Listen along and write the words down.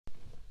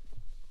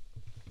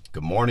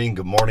Good morning,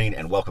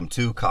 and welcome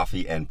to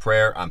Coffee and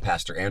Prayer. I'm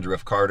Pastor Andrew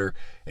F. Carter,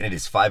 and it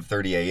is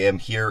 5:30 a.m.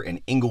 here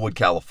in Inglewood,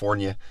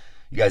 California.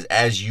 You guys,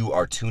 as you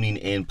are tuning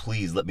in,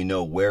 please let me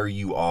know where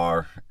you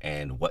are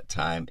and what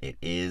time it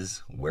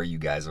is, where you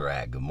guys are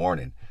at. Good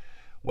morning.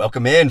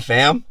 Welcome in,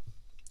 fam.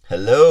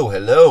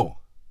 Hello.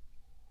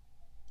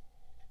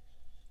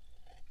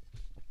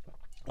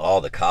 Oh,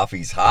 the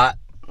coffee's hot.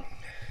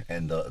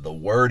 And the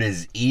word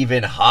is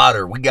even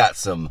hotter. We got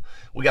some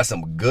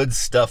good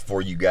stuff for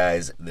you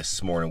guys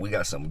this morning. We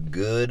got some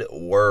good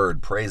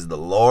word. Praise the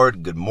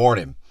Lord. Good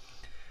morning.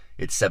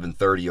 It's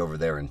 7:30 over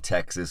there in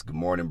Texas. Good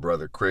morning,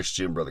 Brother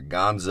Christian, Brother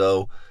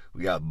Gonzo.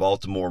 We got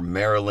Baltimore,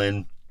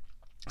 Maryland,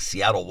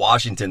 Seattle,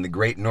 Washington, the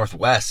great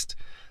Northwest.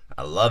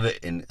 I love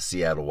it in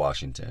Seattle,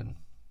 Washington.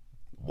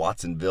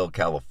 Watsonville,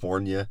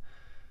 California.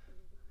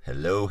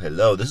 Hello.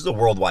 This is a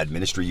worldwide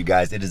ministry, you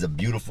guys. It is a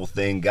beautiful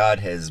thing. God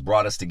has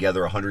brought us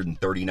together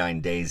 139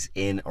 days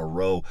in a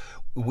row.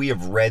 We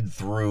have read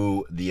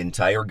through the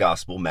entire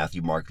gospel,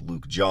 Matthew, Mark,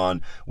 Luke,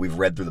 John. We've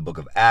read through the book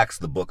of Acts,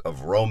 the book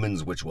of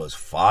Romans, which was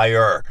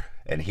fire.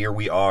 And here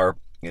we are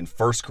in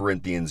 1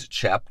 Corinthians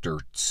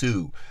chapter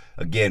 2.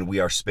 Again, we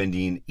are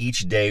spending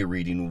each day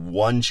reading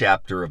one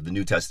chapter of the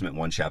New Testament,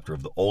 one chapter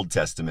of the Old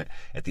Testament.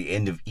 At the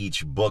end of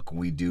each book,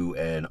 we do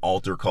an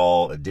altar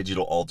call, a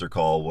digital altar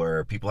call,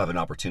 where people have an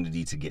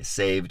opportunity to get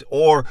saved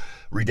or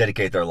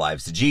rededicate their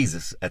lives to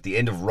Jesus. At the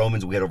end of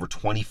Romans, we had over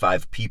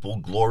 25 people.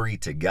 Glory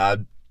to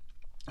God.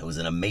 It was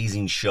an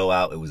amazing show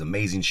out. It was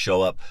amazing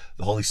show up.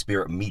 The Holy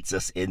Spirit meets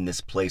us in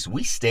this place.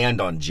 We stand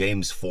on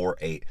James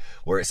 4:8,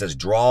 where it says,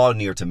 "Draw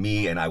near to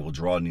me and I will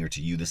draw near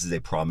to you." This is a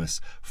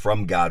promise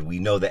from God. We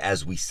know that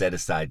as we set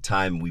aside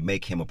time, we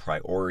make him a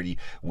priority.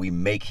 We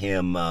make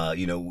him,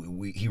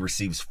 he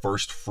receives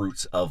first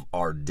fruits of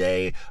our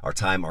day, our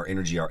time, our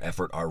energy, our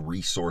effort, our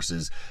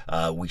resources.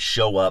 We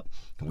show up,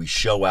 we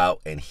show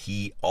out, and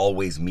he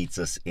always meets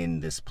us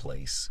in this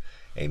place.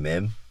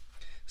 Amen.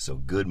 So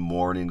good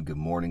morning,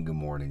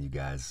 you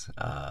guys.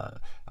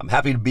 I'm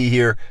happy to be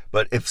here,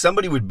 but if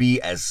somebody would be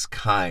as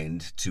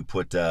kind to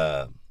put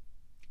 1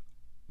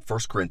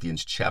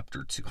 Corinthians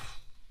chapter 2.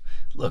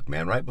 Look,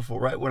 man,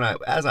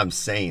 as I'm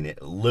saying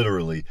it,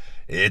 literally,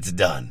 it's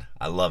done.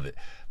 I love it.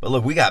 But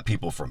look, we got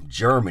people from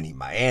Germany,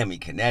 Miami,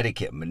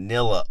 Connecticut,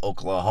 Manila,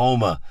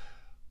 Oklahoma,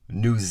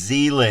 New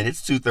Zealand.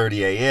 It's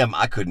 2:30 a.m.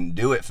 I couldn't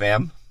do it,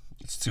 fam.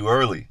 It's too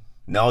early.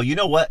 No, you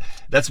know what?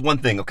 That's one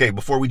thing. Okay,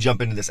 before we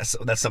jump into this,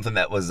 that's something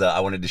that was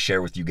I wanted to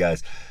share with you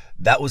guys.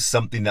 That was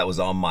something that was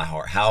on my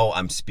heart, how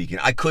I'm speaking.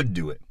 I could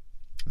do it.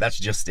 That's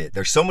just it.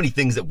 There's so many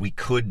things that we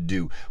could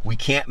do. We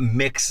can't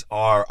mix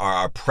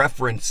our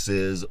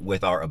preferences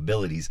with our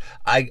abilities.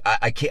 I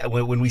can't.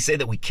 When we say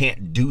that we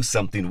can't do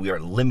something, we are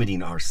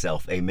limiting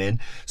ourselves. Amen.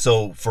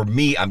 So for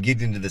me, I'm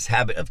getting into this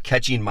habit of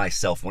catching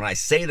myself. When I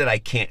say that I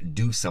can't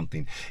do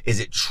something, is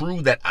it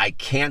true that I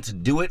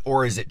can't do it,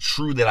 or is it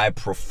true that I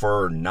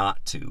prefer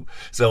not to?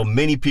 So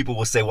many people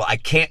will say, well, I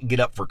can't get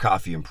up for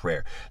coffee and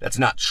prayer. That's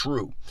not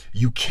true.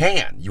 You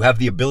can. You have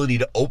the ability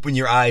to open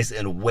your eyes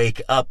and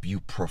wake up. You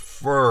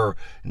prefer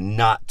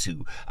not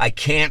to. I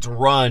can't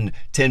run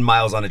 10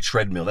 miles on a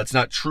treadmill. That's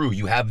not true.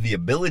 You have the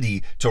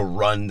ability to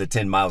run the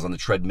 10 miles on the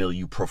treadmill.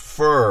 You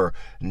prefer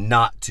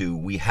not to.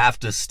 We have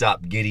to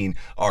stop getting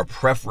our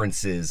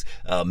preferences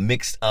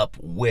mixed up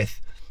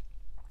with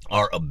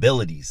our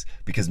abilities,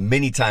 because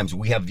many times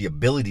we have the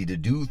ability to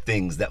do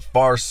things that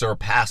far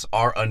surpass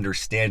our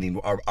understanding.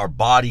 Our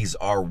bodies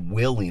are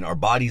willing, our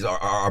bodies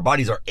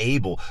are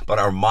able, but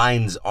our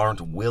minds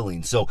aren't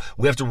willing. So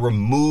we have to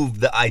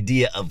remove the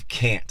idea of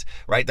can't,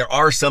 right? There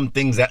are some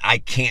things that I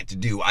can't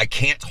do. I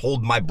can't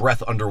hold my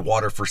breath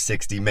underwater for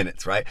 60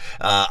 minutes, right?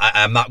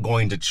 I'm not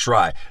going to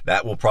try.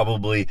 That will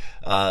probably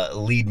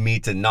lead me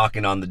to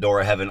knocking on the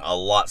door of heaven a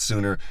lot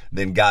sooner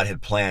than God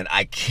had planned.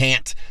 I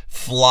can't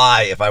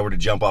fly if I were to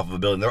jump off of a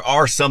building. There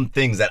are some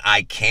things that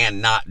I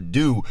cannot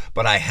do,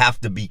 but I have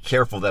to be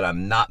careful that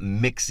I'm not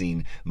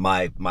mixing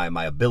my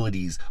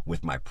abilities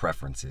with my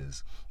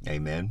preferences.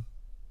 Amen.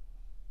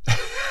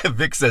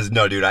 Vic says,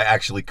 no, dude, I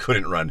actually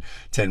couldn't run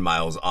 10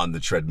 miles on the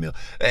treadmill.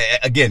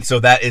 Again, so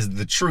that is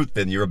the truth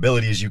then. Your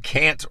ability is you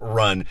can't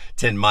run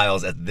 10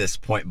 miles at this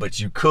point, but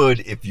you could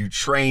if you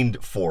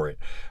trained for it,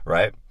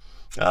 right?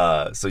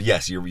 So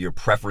yes, your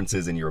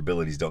preferences and your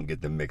abilities, don't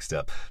get them mixed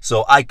up.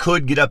 So I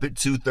could get up at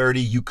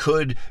 2:30. You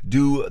could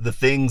do the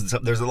things.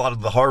 There's a lot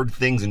of the hard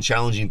things and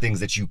challenging things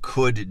that you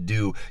could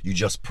do. You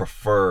just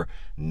prefer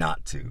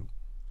not to.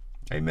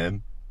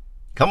 Amen.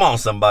 Come on,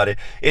 somebody.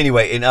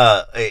 Anyway, in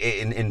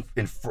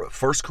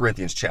 1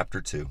 Corinthians chapter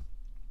 2,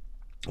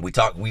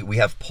 we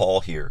have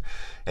Paul here,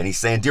 and he's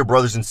saying, "Dear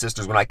brothers and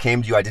sisters, when I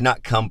came to you, I did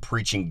not come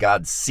preaching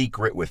God's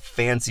secret with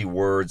fancy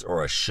words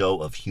or a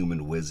show of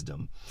human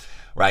wisdom."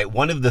 Right?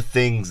 One of the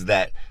things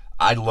that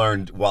I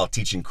learned while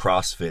teaching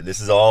CrossFit,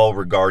 this is all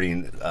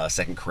regarding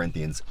 2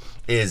 Corinthians,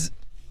 is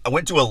I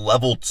went to a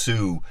level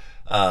 2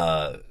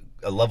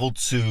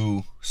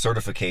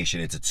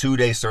 certification. It's a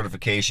 2-day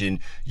certification.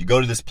 You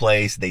go to this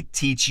place, they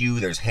teach you,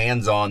 there's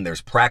hands-on,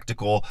 there's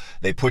practical.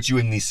 They put you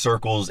in these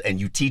circles and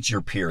you teach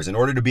your peers. In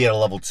order to be at a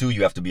level 2,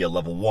 you have to be a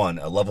level 1.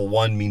 A level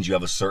 1 means you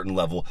have a certain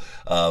level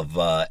of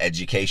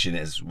education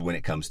as when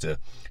it comes to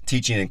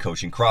teaching and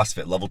coaching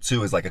CrossFit. Level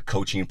 2 is like a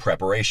coaching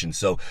preparation.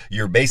 So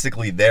you're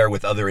basically there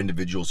with other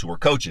individuals who are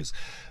coaches.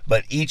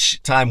 But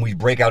each time we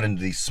break out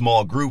into these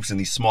small groups, and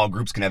these small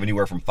groups can have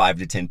anywhere from 5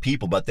 to 10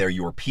 people, but they're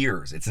your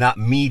peers. It's not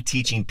me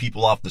teaching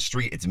people off the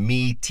street. It's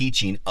me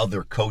teaching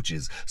other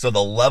coaches. So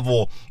the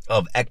level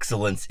of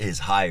excellence is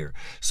higher.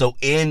 So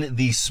in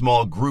these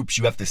small groups,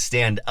 you have to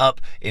stand up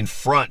in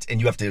front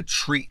and you have to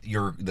treat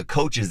the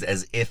coaches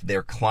as if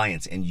they're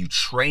clients, and you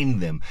train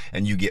them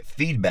and you get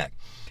feedback.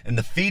 And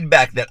the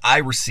feedback that I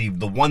received,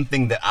 the one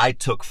thing that I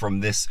took from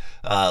this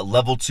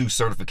level 2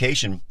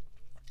 certification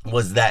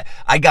was that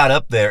I got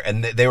up there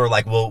and they were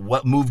like, well,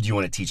 what move do you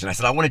want to teach? And I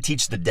said, I want to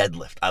teach the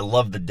deadlift. I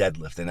love the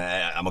deadlift. And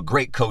I'm a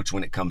great coach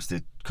when it comes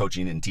to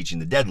coaching and teaching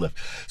the deadlift.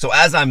 So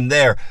as I'm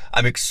there,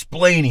 I'm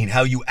explaining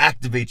how you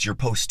activate your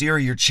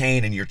posterior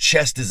chain and your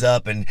chest is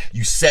up and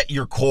you set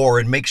your core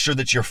and make sure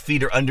that your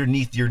feet are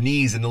underneath your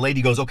knees. And the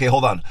lady goes, okay,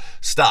 hold on,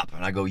 stop.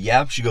 And I go,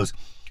 yeah. She goes,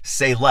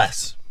 say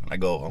less. And I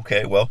go,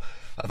 okay, well,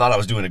 I thought I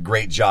was doing a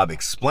great job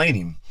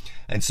explaining.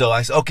 And so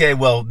I said, okay,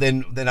 well,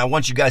 then I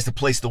want you guys to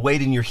place the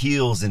weight in your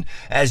heels, and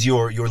as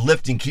you're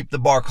lifting, keep the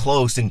bar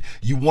close, and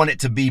you want it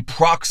to be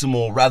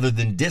proximal rather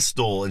than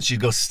distal. And she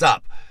goes,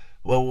 stop.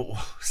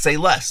 Well, say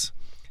less.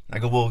 I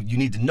go, well, you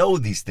need to know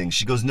these things.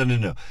 She goes,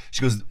 no.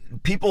 She goes,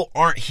 people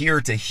aren't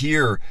here to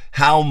hear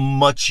how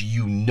much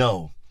you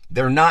know.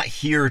 They're not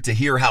here to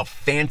hear how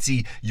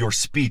fancy your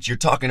speech. You're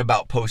talking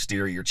about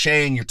posterior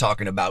chain. You're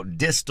talking about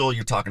distal.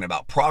 You're talking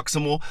about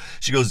proximal.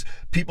 She goes,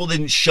 people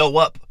didn't show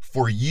up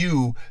for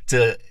you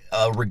to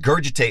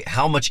regurgitate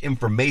how much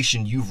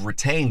information you've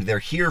retained. They're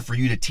here for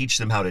you to teach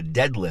them how to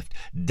deadlift,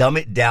 dumb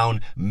it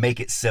down, make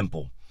it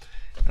simple.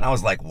 And I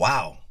was like,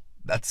 wow.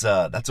 That's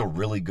a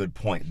really good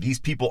point. These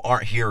people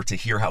aren't here to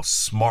hear how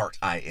smart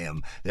I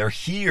am. They're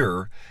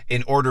here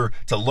in order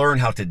to learn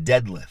how to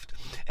deadlift.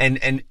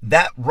 And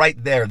that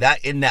right there,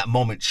 that in that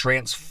moment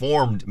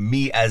transformed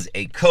me as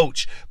a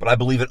coach, but I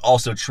believe it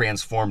also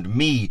transformed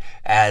me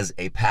as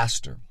a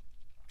pastor.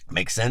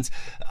 Makes sense?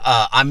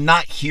 I'm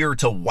not here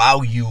to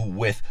wow you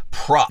with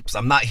props.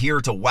 I'm not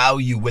here to wow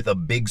you with a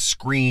big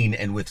screen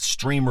and with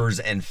streamers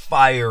and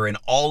fire and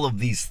all of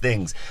these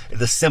things.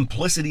 The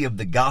simplicity of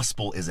the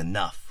gospel is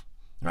enough.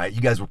 Right?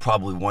 You guys were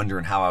probably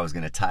wondering how I was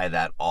going to tie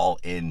that all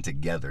in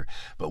together,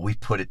 but we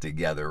put it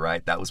together,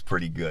 right? That was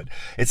pretty good.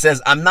 It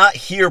says, I'm not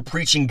here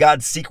preaching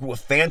God's secret with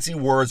fancy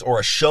words or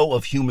a show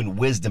of human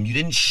wisdom. You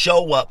didn't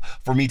show up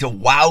for me to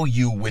wow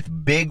you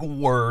with big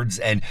words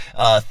and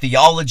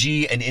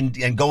theology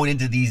and going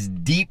into these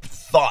deep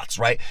thoughts,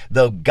 right?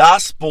 The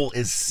gospel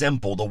is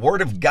simple. The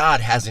word of God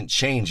hasn't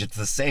changed. It's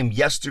the same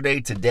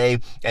yesterday, today,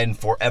 and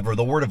forever.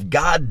 The word of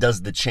God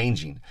does the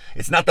changing.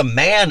 It's not the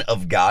man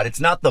of God. It's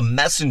not the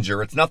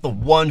messenger. It's not the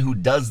one who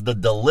does the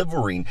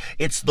delivering.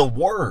 It's the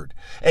word.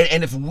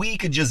 And if we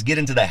could just get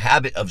into the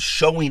habit of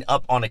showing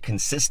up on a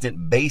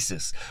consistent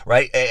basis,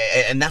 right?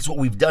 And that's what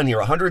we've done here.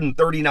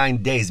 139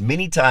 days,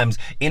 many times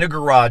in a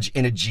garage,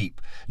 in a Jeep.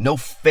 No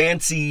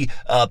fancy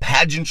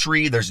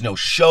pageantry. There's no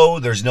show.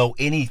 There's no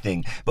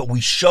anything. But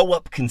we show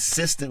up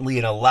consistently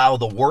and allow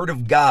the word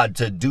of God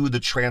to do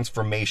the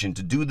transformation,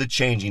 to do the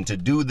changing, to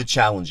do the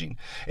challenging.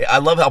 I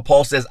love how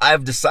Paul says, I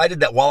have decided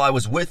that while I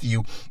was with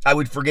you, I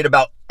would forget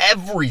about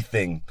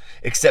everything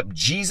except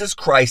Jesus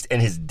Christ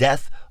and his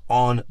death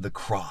on the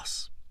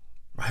cross,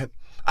 right?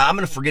 I'm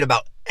going to forget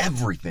about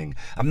everything.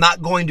 I'm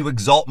not going to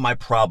exalt my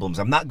problems.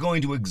 I'm not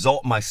going to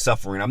exalt my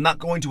suffering. I'm not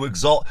going to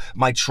exalt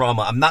my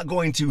trauma. I'm not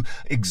going to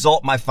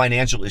exalt my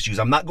financial issues.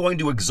 I'm not going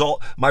to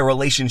exalt my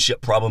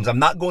relationship problems. I'm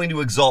not going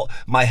to exalt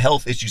my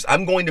health issues.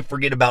 I'm going to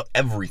forget about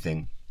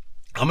everything.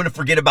 I'm going to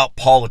forget about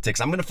politics.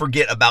 I'm going to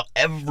forget about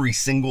every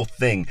single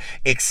thing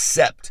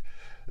except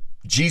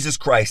Jesus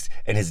Christ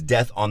and his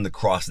death on the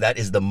cross. That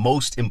is the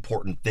most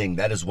important thing.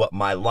 That is what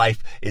my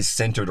life is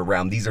centered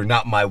around. These are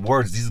not my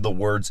words. These are the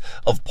words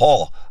of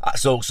Paul.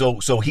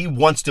 So he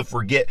wants to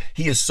forget.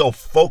 He is so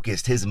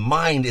focused. His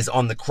mind is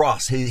on the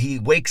cross. He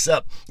wakes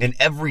up and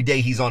every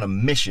day he's on a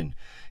mission.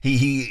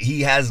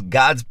 He has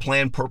God's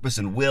plan, purpose,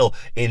 and will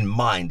in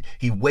mind.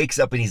 He wakes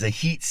up and he's a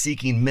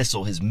heat-seeking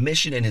missile. His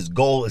mission and his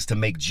goal is to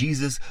make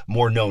Jesus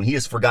more known. He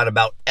has forgot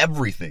about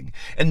everything.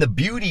 And the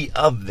beauty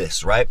of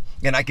this, right?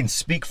 And I can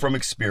speak from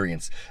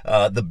experience.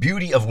 The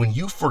beauty of when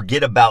you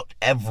forget about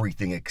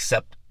everything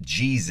except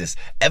Jesus,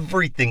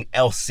 everything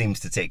else seems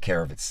to take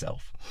care of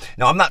itself.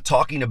 Now, I'm not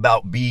talking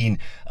about being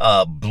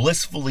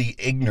blissfully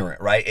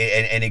ignorant, right?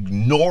 And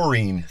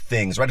ignoring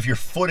things, right? If your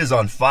foot is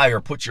on fire,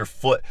 put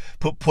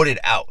it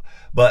out.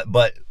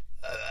 But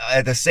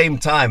at the same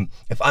time,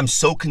 if I'm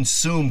so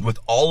consumed with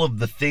all of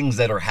the things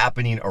that are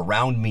happening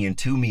around me and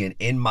to me and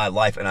in my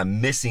life, and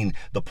I'm missing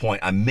the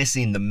point, I'm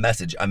missing the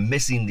message, I'm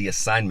missing the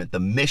assignment, the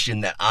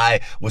mission that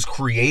I was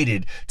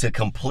created to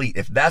complete.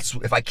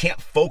 If I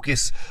can't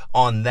focus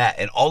on that,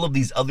 and all of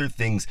these other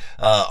things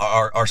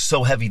are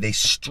so heavy, they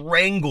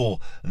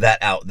strangle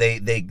that out.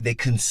 They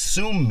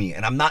consume me,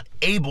 and I'm not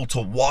able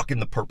to walk in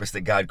the purpose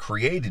that God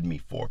created me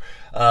for.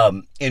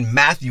 In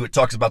Matthew, it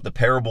talks about the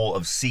parable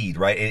of seed,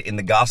 right? In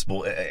the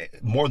gospel,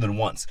 more than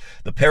once.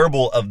 The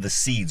parable of the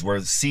seeds, where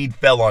the seed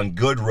fell on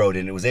good road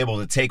and it was able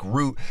to take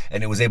root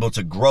and it was able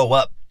to grow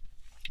up.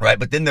 Right,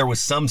 but then there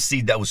was some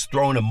seed that was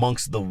thrown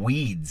amongst the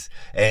weeds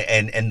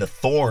and the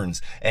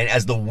thorns, and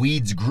as the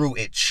weeds grew,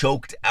 it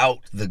choked out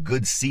the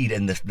good seed.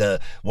 And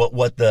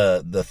what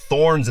the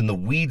thorns and the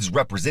weeds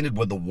represented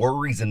were the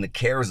worries and the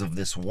cares of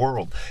this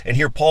world. And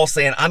here Paul's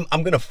saying, I'm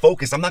going to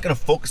focus. I'm not going to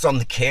focus on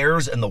the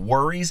cares and the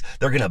worries.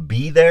 They're going to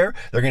be there.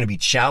 They're going to be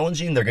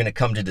challenging. They're going to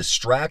come to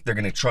distract. They're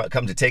going to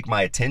come to take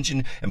my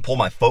attention and pull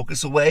my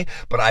focus away.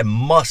 But I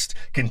must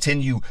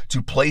continue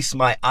to place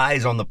my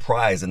eyes on the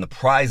prize, and the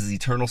prize is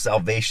eternal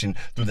salvation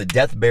through the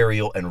death,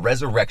 burial, and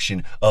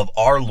resurrection of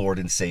our Lord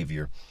and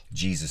Savior,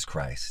 Jesus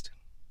Christ.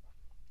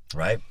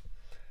 Right?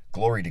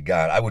 Glory to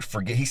God.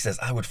 He says,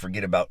 I would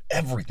forget about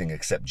everything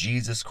except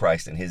Jesus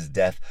Christ and his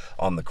death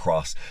on the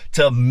cross.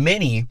 To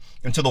many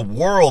and to the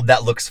world,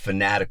 that looks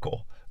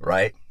fanatical,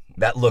 right?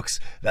 That looks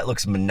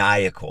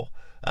maniacal.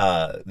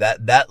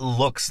 That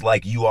looks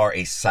like you are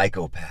a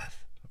psychopath.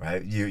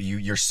 Right?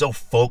 You're so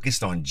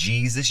focused on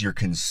Jesus. You're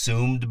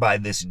consumed by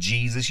this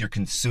Jesus. You're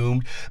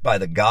consumed by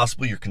the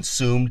gospel. You're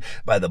consumed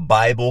by the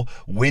Bible.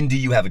 When do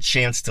you have a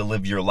chance to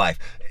live your life?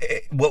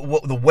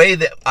 The way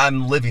that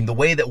I'm living, the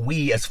way that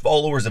we as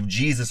followers of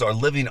Jesus are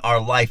living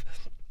our life,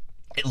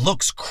 it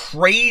looks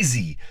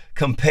crazy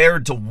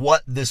compared to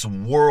what this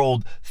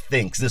world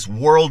thinks. This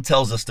world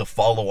tells us to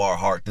follow our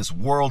heart. This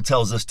world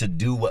tells us to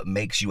do what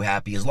makes you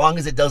happy, as long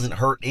as it doesn't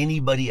hurt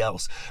anybody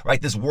else, right?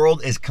 This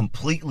world is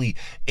completely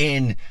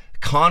in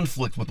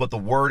conflict with what the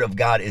Word of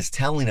God is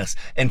telling us.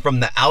 And from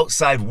the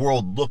outside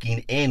world looking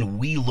in,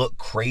 we look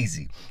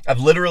crazy. I've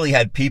literally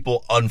had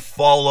people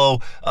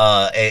unfollow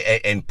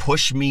and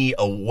push me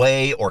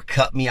away or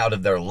cut me out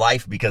of their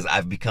life because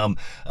I've become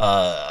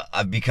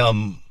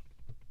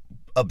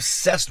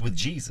obsessed with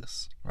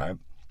Jesus, right?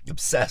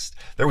 Obsessed.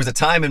 There was a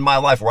time in my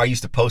life where I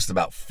used to post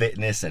about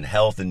fitness and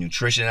health and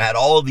nutrition. I had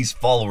all of these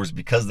followers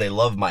because they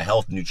loved my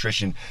health and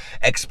nutrition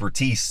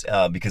expertise,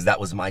 because that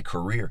was my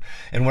career.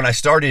 And when I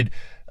started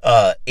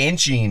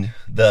inching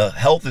the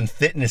health and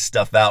fitness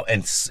stuff out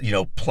and,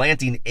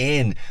 planting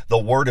in the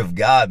Word of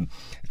God,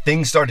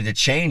 things started to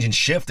change and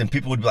shift, and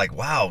people would be like,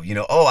 wow,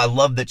 oh, I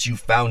love that you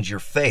found your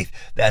faith.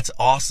 That's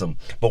awesome.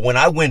 But when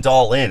I went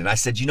all in and I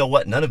said, you know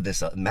what? None of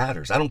this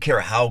matters. I don't care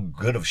how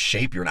good of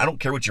shape you're in. I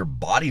don't care what your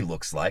body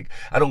looks like.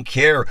 I don't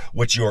care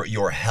what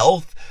your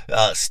health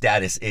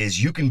status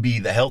is. You can be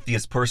the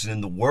healthiest person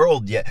in the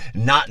world yet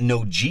not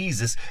know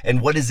Jesus. And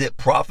what does it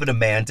profit a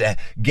man to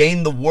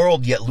gain the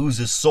world yet lose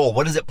his soul?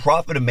 What does it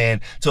profit a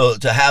man to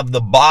have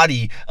the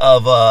body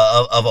of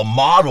a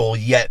model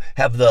yet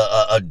have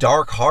a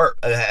dark heart,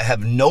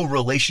 have no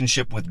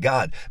relationship with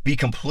God, be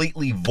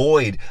completely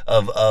void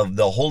of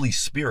the Holy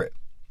Spirit?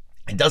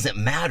 It doesn't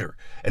matter.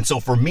 And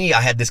so for me,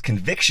 I had this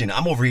conviction.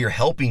 I'm over here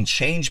helping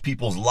change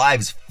people's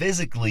lives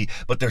physically,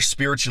 but they're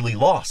spiritually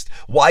lost.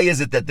 Why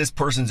is it that this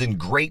person's in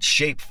great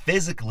shape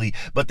physically,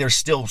 but they're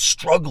still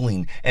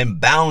struggling and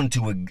bound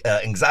to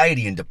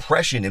anxiety and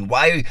depression? And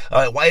why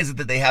is it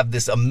that they have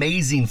this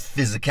amazing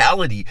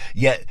physicality,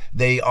 yet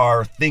they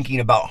are thinking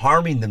about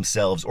harming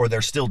themselves, or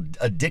they're still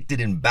addicted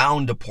and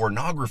bound to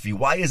pornography?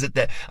 Why is it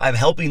that I'm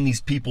helping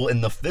these people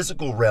in the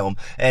physical realm,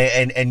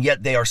 and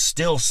yet they are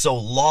still so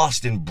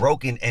lost and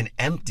broken and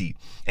empty?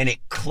 And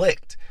it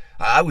clicked.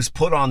 I was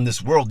put on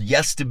this world,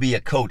 yes, to be a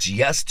coach,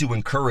 yes, to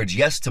encourage,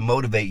 yes, to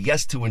motivate,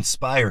 yes, to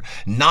inspire,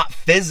 not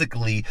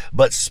physically,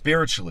 but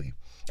spiritually.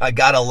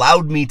 God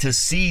allowed me to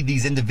see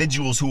these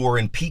individuals who were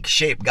in peak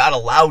shape. God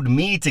allowed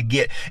me to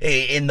get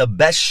in the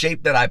best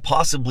shape that I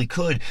possibly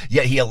could.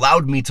 Yet he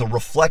allowed me to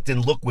reflect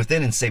and look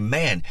within and say,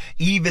 man,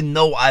 even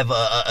though I've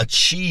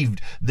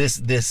achieved this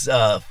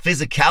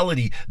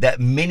physicality that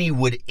many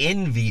would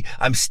envy,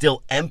 I'm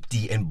still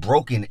empty and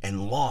broken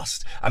and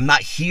lost. I'm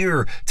not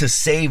here to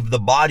save the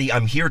body.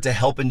 I'm here to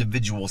help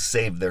individuals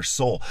save their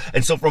soul.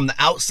 And so from the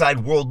outside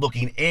world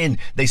looking in,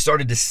 they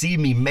started to see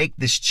me make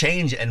this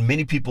change, and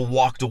many people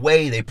walked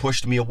away. They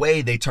pushed me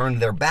away. They turned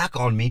their back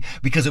on me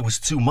because it was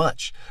too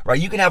much, right?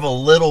 You can have a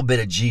little bit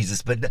of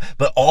Jesus, but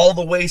all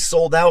the way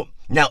sold out.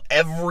 Now,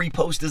 every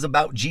post is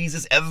about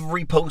Jesus.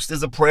 Every post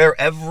is a prayer.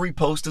 Every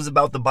post is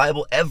about the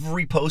Bible.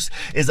 Every post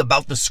is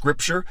about the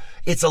scripture.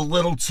 It's a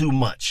little too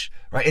much,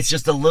 right? It's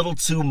just a little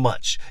too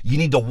much. You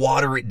need to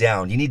water it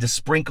down. You need to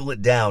sprinkle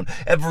it down.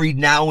 Every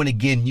now and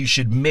again, you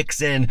should mix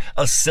in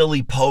a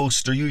silly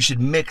post, or you should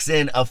mix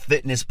in a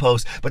fitness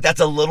post, but that's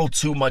a little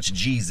too much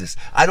Jesus.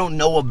 I don't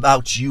know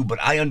about you, but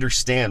I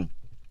understand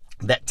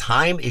that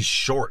time is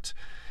short.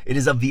 It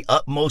is of the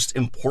utmost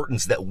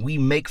importance that we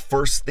make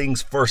first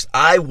things first.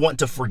 I want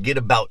to forget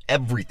about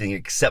everything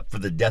except for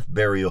the death,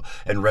 burial,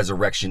 and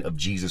resurrection of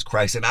Jesus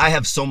Christ. And I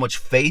have so much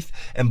faith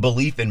and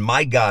belief in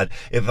my God.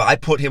 If I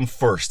put him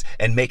first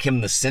and make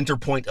him the center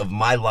point of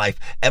my life,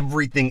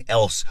 everything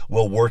else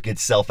will work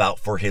itself out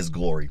for his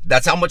glory.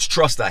 That's how much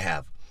trust I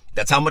have.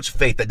 That's how much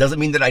faith. That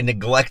doesn't mean that I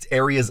neglect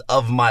areas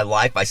of my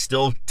life. I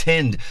still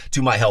tend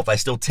to my health. I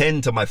still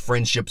tend to my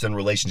friendships and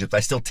relationships.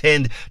 I still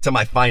tend to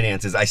my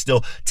finances. I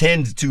still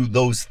tend to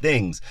those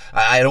things.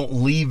 I don't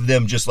leave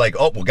them just like,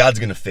 oh, well, God's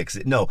going to fix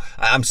it. No,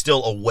 I'm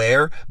still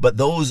aware, but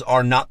those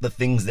are not the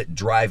things that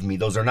drive me.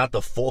 Those are not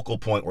the focal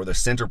point or the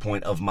center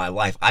point of my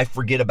life. I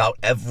forget about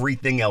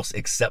everything else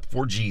except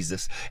for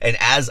Jesus. And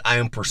as I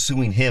am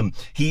pursuing him,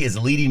 he is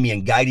leading me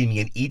and guiding me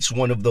in each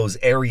one of those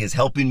areas,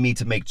 helping me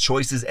to make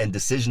choices and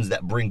decisions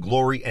that bring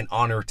glory and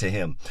honor to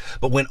him.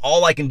 But when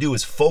all I can do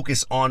is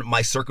focus on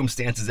my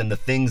circumstances and the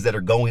things that are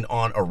going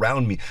on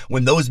around me,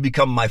 when those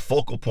become my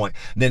focal point,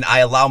 then I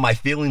allow my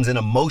feelings and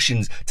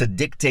emotions to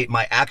dictate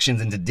my actions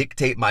and to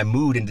dictate my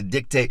mood and to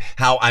dictate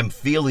how I'm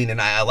feeling,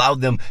 and I allow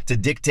them to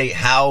dictate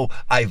how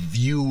I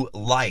view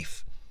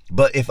life.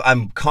 But if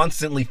I'm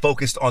constantly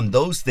focused on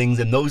those things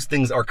and those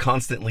things are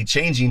constantly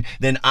changing,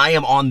 then I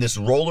am on this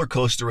roller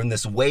coaster and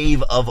this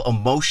wave of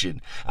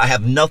emotion. I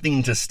have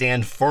nothing to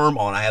stand firm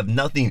on. I have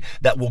nothing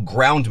that will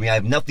ground me. I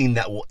have nothing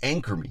that will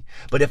anchor me.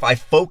 But if I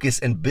focus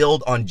and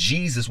build on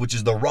Jesus, which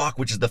is the rock,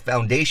 which is the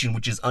foundation,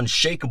 which is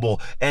unshakable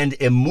and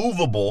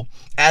immovable,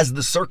 as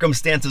the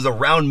circumstances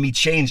around me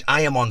change,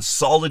 I am on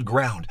solid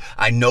ground.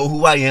 I know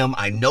who I am.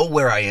 I know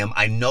where I am.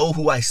 I know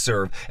who I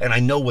serve, and I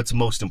know what's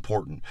most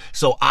important.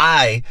 So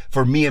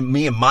for me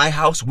and my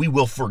house, we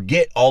will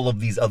forget all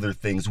of these other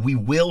things. We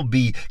will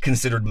be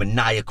considered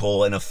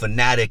maniacal and a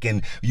fanatic,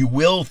 and you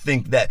will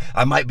think that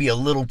I might be a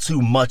little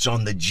too much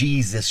on the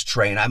Jesus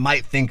train. I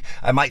might think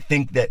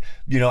that,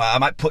 I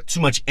might put too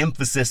much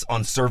emphasis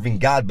on serving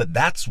God, but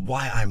that's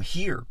why I'm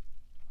here.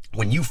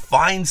 When you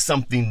find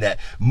something that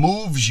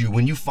moves you,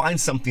 when you find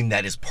something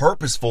that is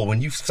purposeful, when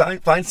you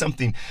find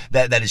something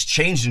that has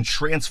changed and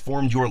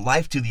transformed your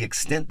life to the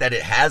extent that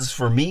it has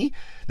for me,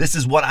 this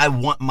is what I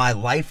want my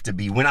life to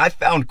be. When I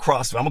found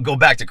CrossFit, I'm going to go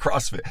back to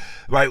CrossFit,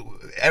 right?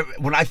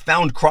 When I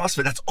found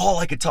CrossFit, that's all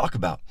I could talk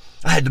about.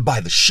 I had to buy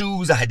the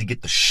shoes. I had to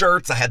get the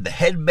shirts. I had the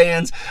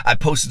headbands. I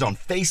posted on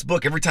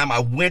Facebook. Every time I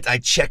went, I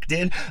checked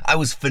in. I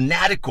was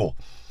fanatical.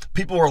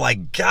 People were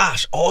like,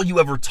 gosh, all you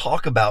ever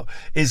talk about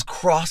is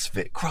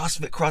CrossFit.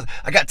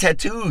 I got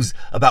tattoos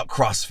about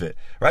CrossFit,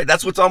 right?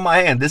 That's what's on my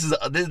hand. These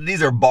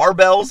are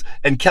barbells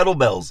and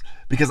kettlebells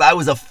because I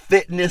was a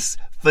fitness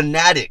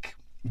fanatic.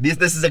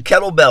 This is a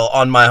kettlebell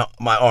on my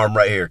arm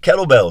right here.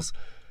 Kettlebells.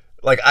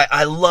 Like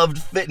I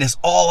loved fitness.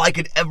 All I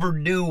could ever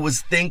do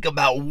was think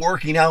about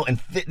working out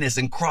and fitness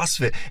and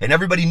CrossFit. And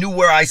everybody knew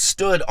where I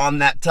stood on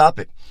that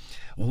topic.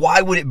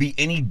 Why would it be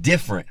any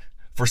different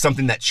for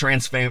something that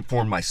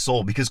transformed my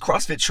soul? Because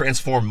CrossFit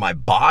transformed my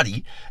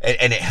body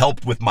and it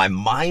helped with my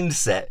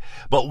mindset.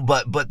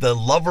 But the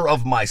lover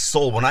of my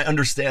soul, when I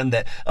understand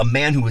that a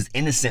man who was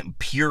innocent,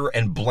 pure,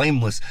 and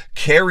blameless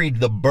carried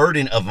the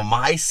burden of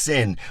my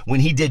sin when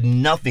he did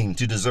nothing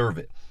to deserve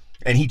it.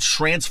 And he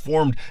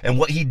transformed, and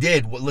what he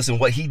did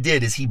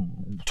is he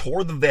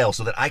tore the veil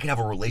so that I could have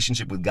a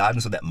relationship with God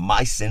and so that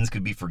my sins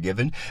could be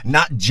forgiven,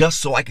 not just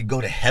so I could go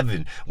to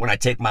heaven when I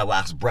take my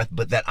last breath,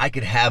 but that I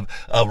could have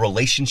a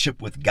relationship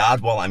with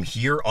God while I'm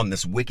here on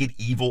this wicked,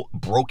 evil,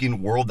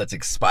 broken world that's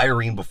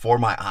expiring before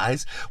my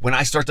eyes. When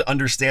I start to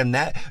understand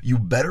that, you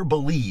better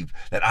believe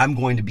that I'm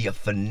going to be a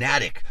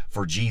fanatic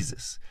for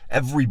Jesus.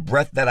 Every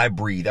breath that I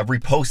breathe, every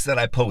post that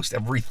I post,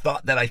 every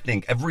thought that I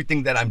think,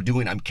 everything that I'm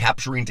doing, I'm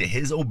capturing to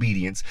his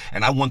obedience.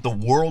 And I want the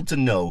world to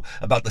know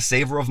about the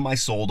Savior of my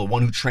soul, the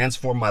one who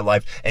transformed my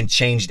life and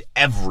changed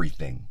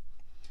everything.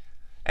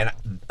 And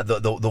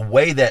the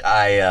way that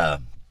I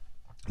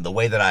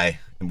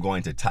am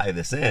going to tie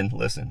this in,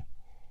 listen.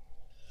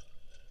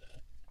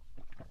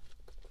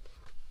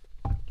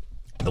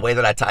 The way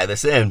that I tie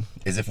this in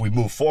is if we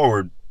move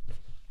forward.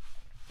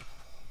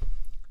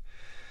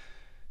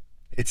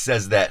 It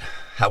says that,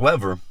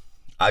 however,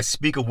 I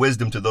speak of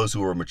wisdom to those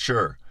who are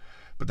mature,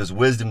 but this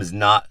wisdom is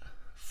not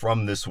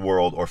from this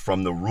world or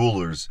from the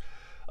rulers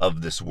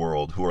of this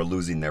world who are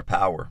losing their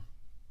power.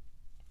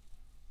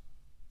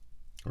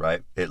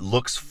 Right? It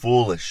looks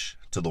foolish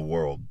to the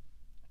world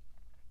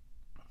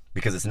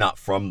because it's not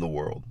from the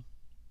world.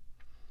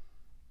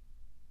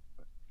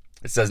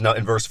 It says now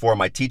in verse 4,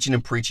 my teaching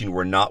and preaching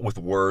were not with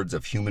words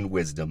of human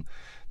wisdom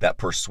that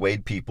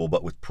persuade people,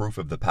 but with proof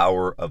of the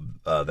power of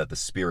that the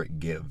Spirit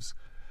gives.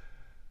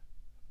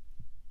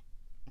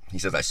 He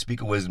says, I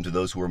speak of wisdom to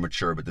those who are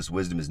mature, but this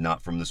wisdom is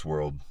not from this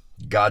world.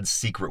 God's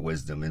secret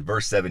wisdom. In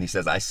verse 7, he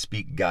says, I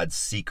speak God's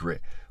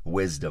secret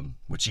wisdom,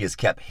 which he has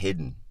kept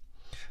hidden.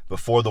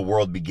 Before the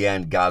world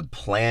began, God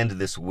planned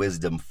this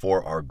wisdom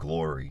for our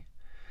glory.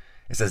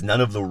 It says,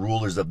 none of the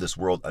rulers of this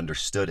world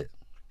understood it,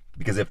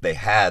 because if they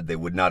had, they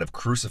would not have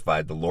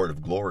crucified the Lord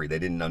of glory. They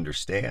didn't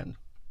understand.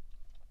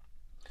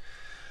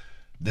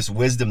 this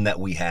wisdom that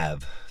we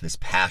have, this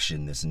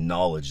passion, this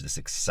knowledge, this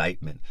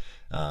excitement,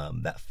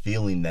 that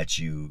feeling that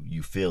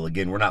you feel.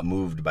 Again, we're not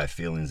moved by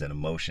feelings and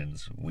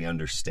emotions. We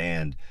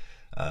understand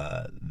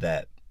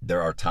that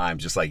there are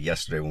times, just like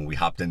yesterday when we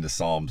hopped into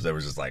Psalms, there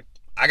was just like,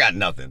 I got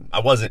nothing. I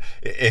wasn't,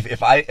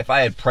 if I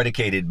had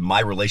predicated my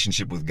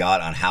relationship with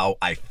God on how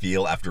I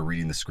feel after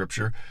reading the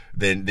scripture,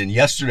 then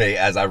yesterday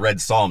as I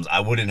read Psalms, I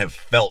wouldn't have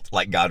felt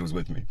like God was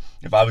with me.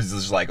 If I was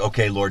just like,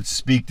 okay, Lord,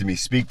 speak to me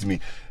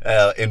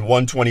in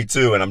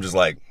 122, and I'm just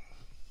like,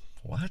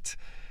 what?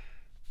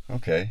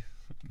 Okay,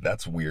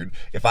 that's weird.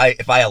 If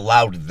I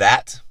allowed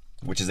that,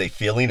 which is a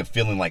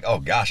feeling like, oh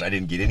gosh, I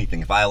didn't get anything.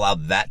 If I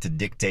allowed that to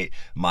dictate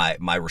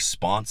my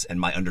response and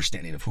my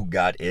understanding of who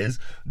God is,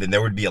 then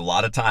there would be a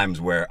lot of times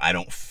where I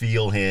don't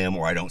feel him,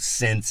 or I don't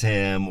sense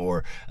him,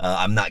 or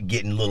I'm not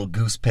getting little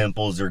goose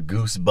pimples or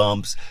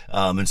goosebumps.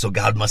 And so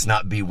God must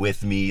not be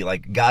with me.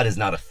 Like, God is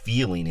not a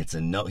feeling. He's a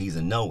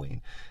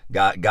knowing.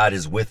 God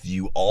is with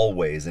you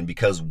always. And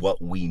because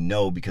what we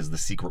know, because the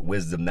secret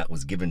wisdom that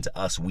was given to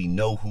us, we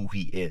know who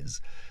he is.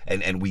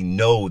 And we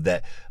know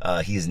that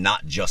he is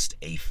not just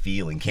a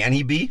feeling. Can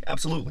he be?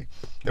 Absolutely.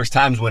 There's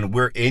times when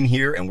we're in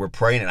here and we're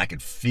praying and I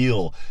could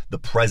feel the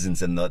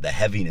presence and the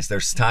heaviness.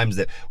 There's times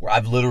where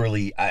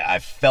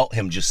I've felt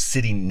him just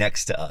sitting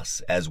next to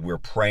us as we're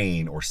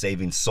praying or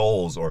saving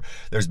souls. Or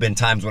there's been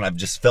times when I've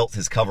just felt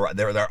his cover.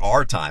 There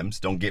are times,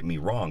 don't get me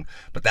wrong,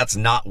 but that's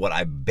not what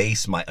I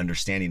base my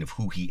understanding of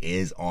who he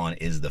is on,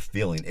 is the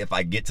feeling. If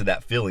I get to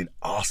that feeling,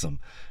 awesome.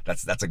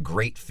 That's a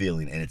great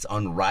feeling, and it's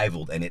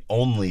unrivaled, and it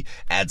only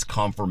adds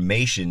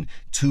confirmation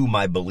to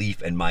my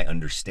belief and my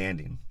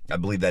understanding. I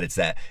believe that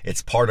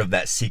it's part of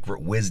that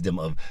secret wisdom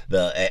of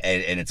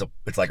and it's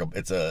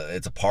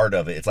a part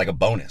of it. It's like a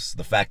bonus.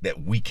 The fact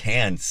that we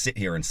can sit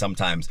here and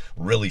sometimes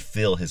really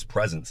feel his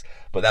presence,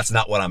 but that's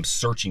not what I'm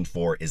searching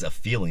for, is a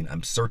feeling.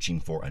 I'm searching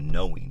for a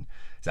knowing.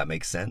 Does that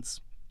make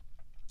sense?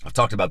 I've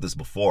talked about this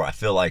before. I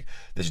feel like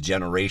this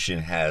generation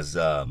has,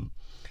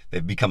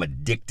 they've become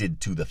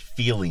addicted to the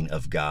feeling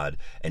of God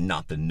and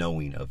not the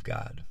knowing of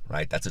God,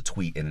 right? That's a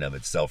tweet in and of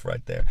itself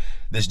right there.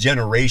 This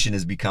generation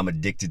has become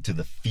addicted to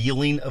the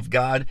feeling of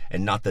God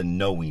and not the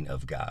knowing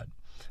of God.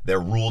 They're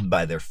ruled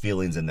by their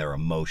feelings and their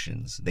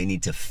emotions. They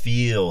need to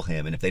feel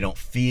him. And if they don't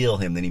feel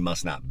him, then he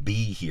must not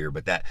be here.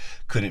 But that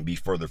couldn't be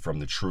further from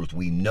the truth.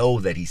 We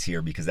know that he's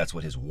here because that's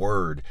what his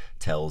word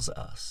tells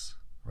us,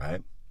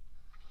 right?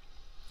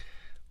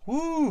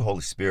 Woo,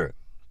 Holy Spirit.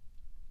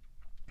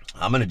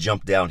 I'm going to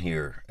jump down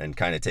here and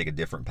kind of take a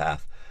different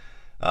path.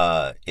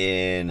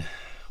 In,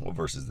 what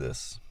verse is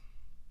this?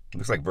 It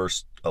looks like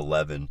verse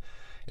 11.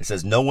 It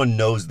says, no one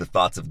knows the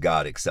thoughts of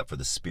God except for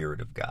the Spirit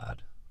of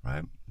God,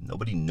 right?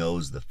 Nobody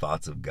knows the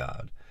thoughts of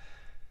God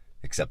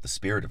except the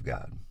Spirit of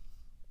God.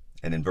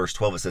 And in verse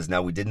 12, it says,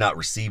 now we did not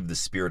receive the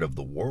spirit of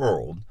the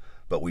world,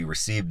 but we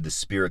received the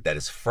Spirit that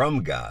is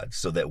from God,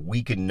 so that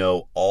we can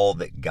know all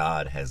that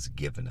God has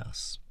given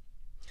us.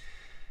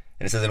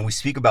 And it says, and we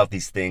speak about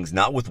these things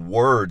not with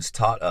words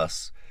taught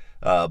us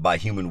by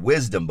human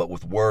wisdom, but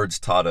with words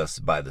taught us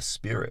by the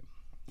Spirit.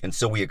 And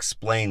so we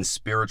explain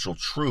spiritual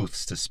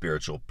truths to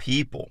spiritual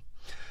people.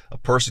 A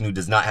person who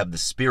does not have the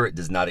Spirit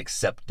does not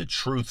accept the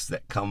truths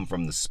that come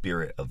from the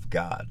Spirit of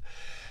God.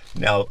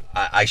 Now,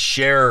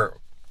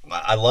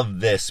 I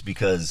love this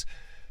because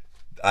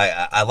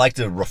I like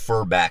to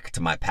refer back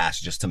to my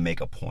past just to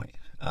make a point.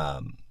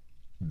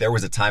 There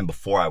was a time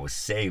before I was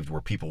saved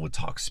where people would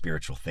talk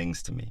spiritual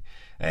things to me.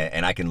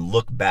 And I can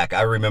look back.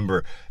 I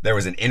remember there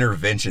was an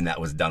intervention that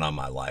was done on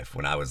my life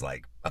when I was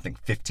like, I think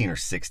 15 or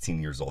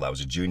 16 years old. I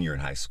was a junior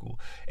in high school.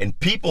 And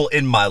people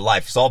in my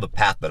life saw the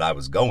path that I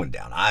was going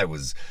down. I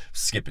was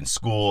skipping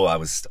school. I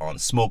was on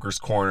Smoker's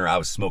Corner. I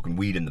was smoking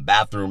weed in the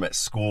bathroom at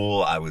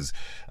school. I was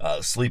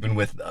sleeping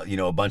with,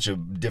 a bunch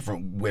of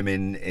different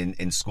women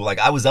in school. Like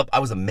I was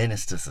a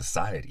menace to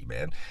society,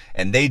 man.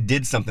 And they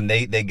did something.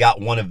 They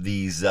got one of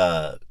these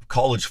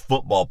college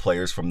football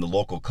players from the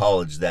local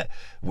college that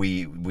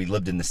we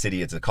lived in the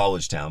city. It's a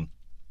college town.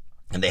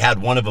 And they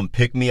had one of them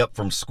pick me up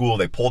from school.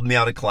 They pulled me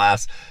out of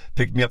class,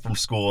 picked me up from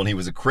school, and he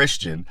was a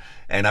Christian.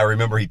 And I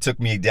remember he took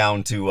me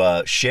down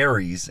to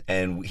Sherry's,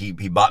 and he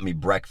bought me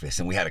breakfast,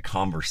 and we had a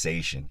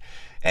conversation.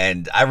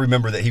 And I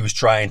remember that he was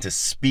trying to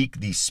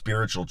speak these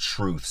spiritual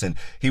truths, and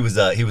he was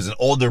an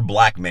older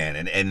black man,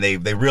 and they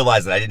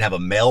realized that I didn't have a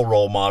male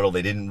role model.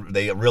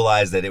 They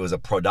realized that it was a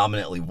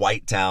predominantly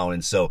white town,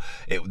 and so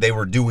they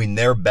were doing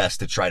their best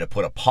to try to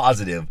put a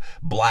positive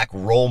black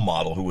role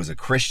model who was a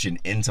Christian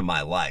into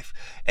my life.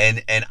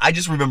 And I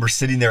just remember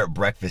sitting there at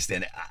breakfast,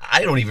 and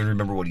I don't even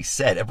remember what he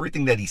said.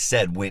 Everything that he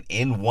said went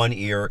in one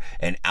ear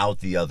and out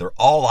the other.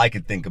 All I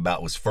could think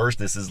about was, first,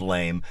 this is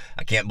lame.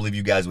 I can't believe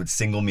you guys would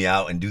single me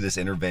out and do this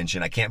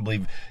intervention. I can't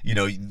believe,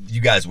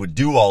 you guys would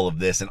do all of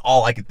this. And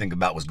all I could think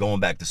about was going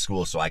back to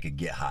school so I could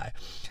get high.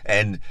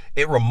 And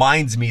it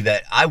reminds me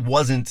that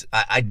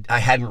I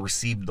hadn't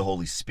received the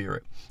Holy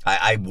Spirit.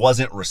 I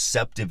wasn't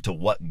receptive to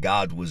what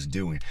God was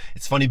doing.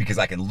 It's funny because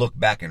I can look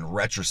back in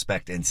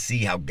retrospect and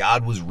see how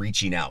God was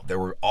reaching out. There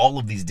were all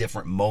of these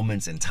different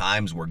moments and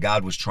times where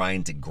God was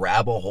trying to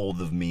grab a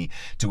hold of me,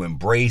 to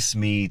embrace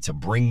me, to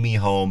bring me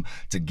home,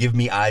 to give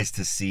me eyes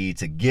to see,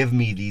 to give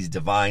me these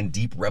divine,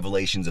 deep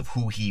revelations of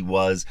who he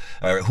was,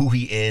 or who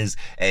he is,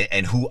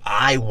 and who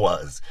I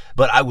was.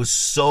 But I was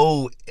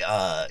so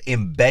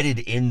embedded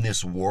in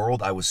this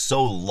world. I was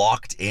so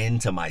locked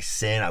into my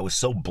sin. I was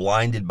so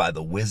blinded by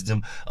the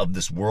wisdom of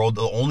this world.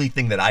 The only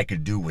thing that I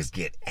could do was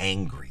get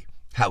angry.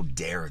 How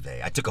dare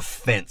they? I took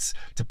offense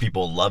to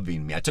people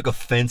loving me. I took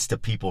offense to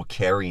people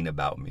caring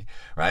about me,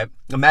 right?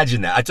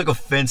 Imagine that. I took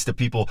offense to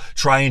people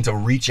trying to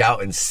reach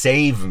out and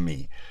save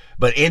me.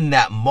 But in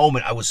that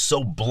moment, I was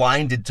so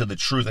blinded to the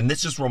truth. And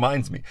this just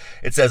reminds me,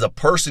 it says, a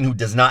person who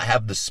does not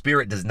have the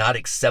Spirit does not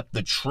accept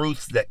the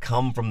truths that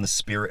come from the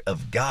Spirit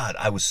of God.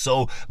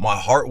 My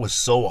heart was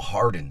so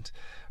hardened,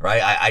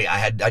 right?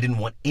 I didn't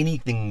want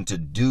anything to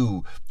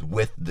do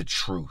with the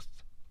truth.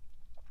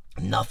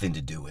 Nothing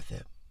to do with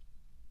it.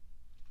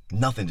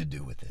 Nothing to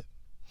do with it.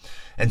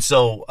 And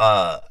so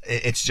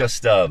it's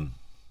just,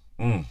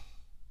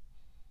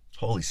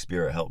 Holy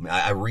Spirit, help me.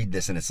 I read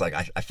this and it's like,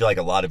 I feel like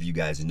a lot of you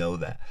guys know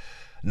that.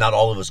 Not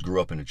all of us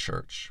grew up in a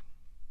church,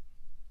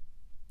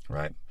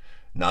 right?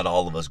 Not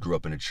all of us grew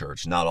up in a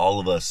church. Not all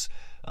of us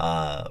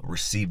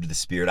received the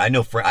Spirit. I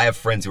have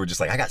friends who are just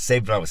like, I got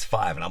saved when I was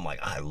 5. And I'm like,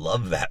 I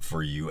love that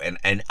for you.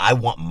 And I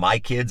want my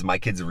kids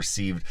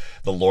received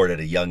the Lord at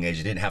a young age.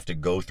 They didn't have to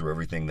go through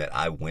everything that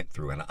I went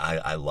through. And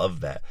I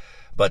love that.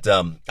 But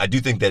I do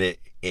think that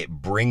it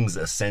brings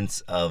a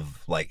sense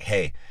of like,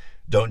 hey,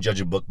 don't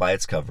judge a book by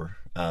its cover.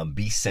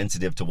 Be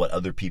sensitive to what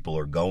other people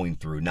are going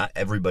through. Not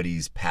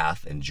everybody's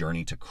path and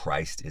journey to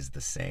Christ is the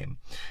same.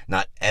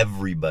 Not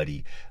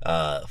everybody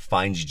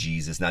finds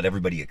Jesus. Not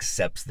everybody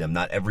accepts them.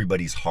 Not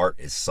everybody's heart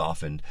is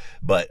softened.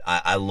 But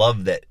I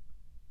love that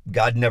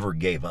God never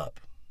gave up.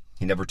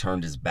 He never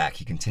turned his back.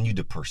 He continued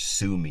to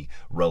pursue me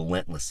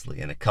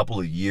relentlessly. And a couple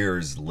of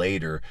years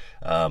later,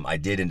 I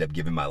did end up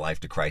giving my life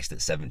to Christ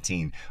at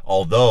 17.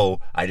 Although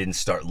I didn't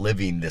start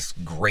living this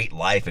great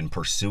life and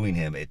pursuing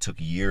him, it took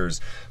years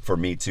for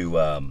me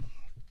to,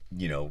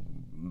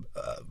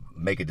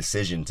 make a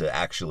decision to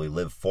actually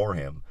live for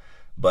him.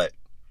 But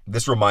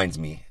this reminds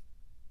me,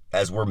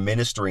 as we're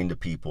ministering to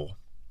people,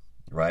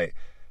 right?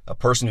 A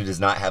person who does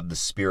not have the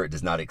Spirit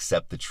does not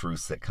accept the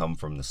truths that come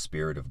from the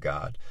Spirit of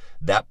God.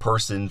 That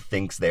person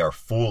thinks they are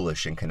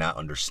foolish and cannot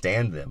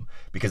understand them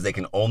because they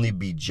can only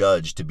be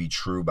judged to be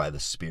true by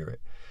the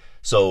Spirit.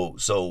 So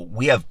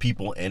we have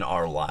people in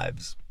our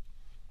lives,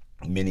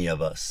 many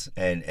of us,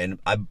 and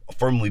I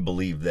firmly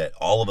believe that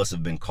all of us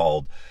have been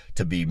called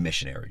to be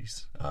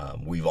missionaries.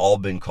 We've all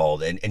been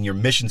called, and your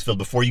missions field,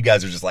 before you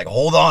guys are just like,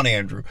 hold on,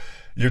 Andrew,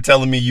 you're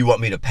telling me you want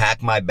me to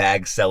pack my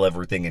bag, sell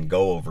everything, and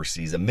go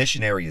overseas. A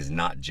missionary is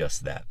not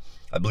just that.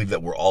 I believe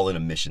that we're all in a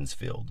missions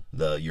field.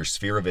 Your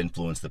sphere of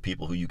influence, the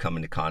people who you come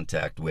into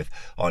contact with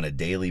on a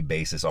daily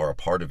basis are a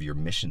part of your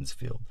missions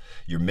field.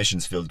 Your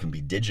missions field can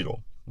be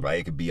digital,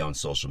 right? It could be on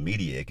social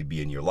media. It could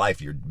be in your life.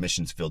 Your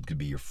missions field could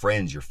be your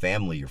friends, your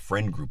family, your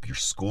friend group, your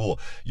school,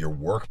 your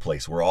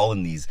workplace. We're all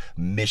in these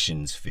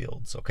missions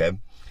fields, okay?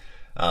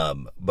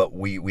 But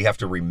we have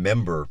to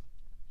remember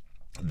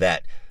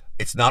that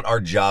it's not our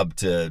job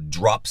to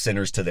drop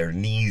sinners to their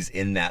knees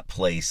in that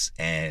place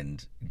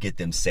and get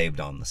them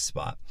saved on the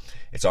spot.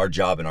 It's our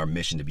job and our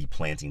mission to be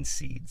planting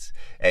seeds.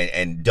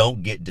 And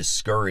don't get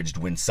discouraged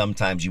when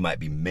sometimes you might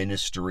be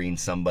ministering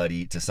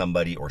to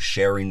somebody or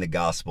sharing the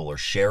gospel or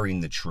sharing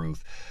the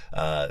truth.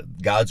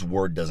 God's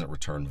word doesn't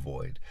return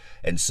void.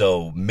 And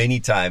so many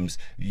times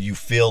you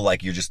feel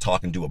like you're just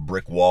talking to a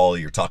brick wall,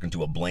 you're talking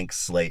to a blank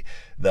slate.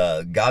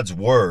 God's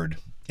word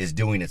is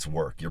doing its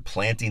work. You're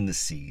planting the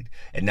seed.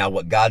 And now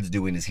what God's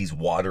doing is he's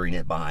watering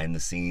it behind the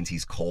scenes.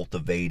 He's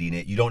cultivating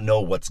it. You don't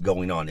know what's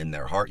going on in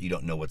their heart. You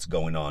don't know what's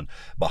going on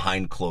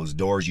behind closed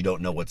doors. You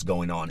don't know what's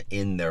going on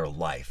in their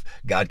life.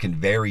 God can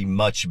very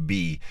much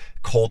be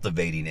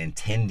cultivating and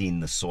tending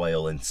the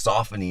soil and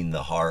softening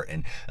the heart.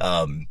 And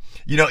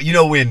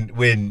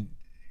when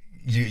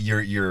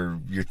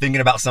you're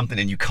thinking about something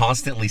and you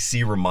constantly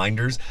see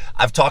reminders.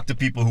 I've talked to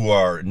people who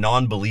are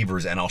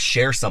non-believers and I'll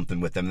share something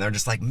with them and they're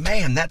just like,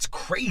 man, that's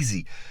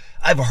crazy.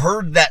 I've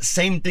heard that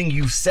same thing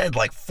you said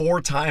like 4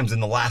 times in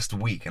the last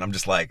week. And I'm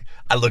just like,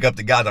 I look up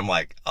to God. I'm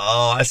like,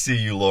 oh, I see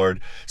you,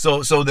 Lord.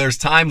 So there's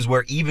times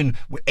where even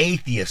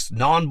atheists,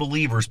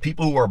 non-believers,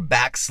 people who are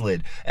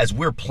backslid, as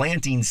we're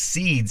planting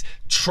seeds,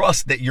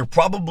 trust that you're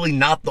probably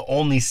not the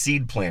only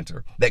seed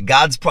planter, that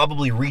God's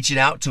probably reaching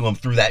out to them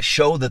through that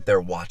show that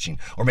they're watching,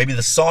 or maybe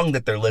the song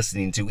that they're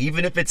listening to.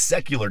 Even if it's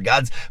secular,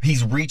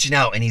 he's reaching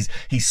out and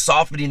he's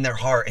softening their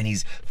heart and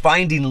he's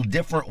finding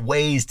different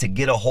ways to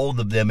get a hold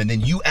of them. And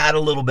then you add a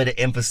little bit of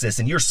emphasis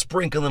and you're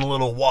sprinkling a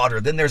little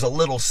water, then there's a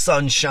little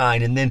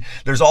sunshine, and then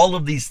there's all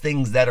of these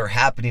things that are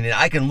happening. And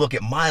I can look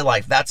at my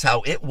life, that's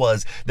how it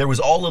was. There was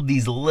all of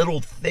these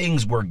little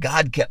things where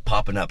God kept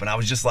popping up and I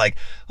was just like,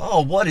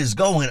 oh, what is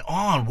going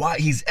on? Why?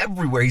 He's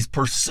everywhere. He's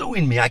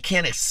pursuing me. I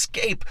can't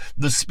escape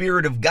the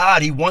Spirit of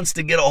God. He wants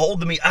to get a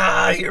hold of me.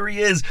 Here he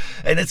is.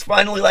 And it's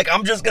finally like,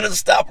 I'm just gonna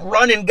stop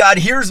running. God,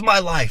 here's my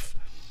life.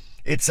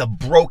 It's a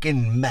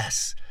broken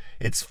mess.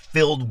 It's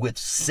filled with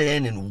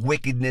sin and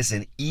wickedness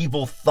and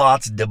evil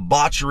thoughts,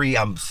 debauchery.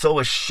 I'm so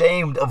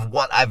ashamed of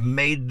what I've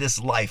made this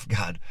life,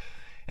 God.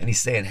 And he's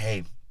saying,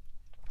 hey,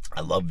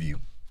 I love you.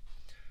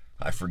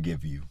 I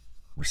forgive you.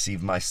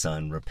 Receive my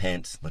son,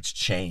 repent, let's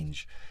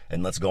change,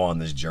 and let's go on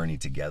this journey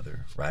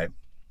together, right?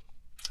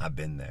 I've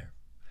been there.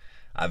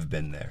 I've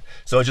been there.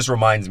 So it just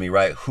reminds me,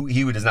 right?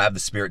 He who does not have the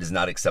Spirit does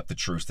not accept the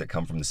truths that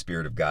come from the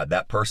Spirit of God.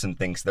 That person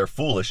thinks they're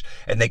foolish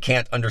and they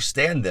can't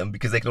understand them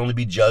because they can only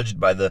be judged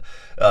by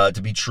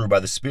to be true by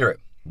the Spirit.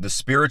 The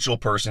spiritual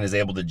person is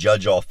able to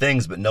judge all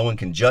things, but no one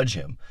can judge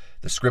him.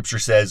 The scripture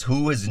says,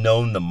 who has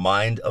known the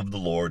mind of the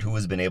Lord? Who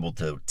has been able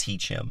to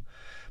teach him?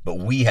 But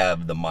we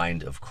have the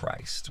mind of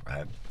Christ,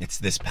 right? It's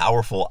this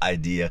powerful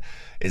idea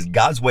is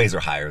God's ways are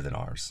higher than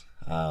ours.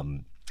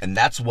 And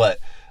that's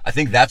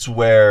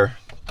where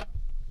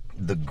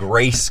the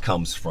grace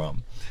comes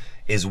from,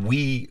 is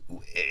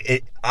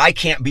I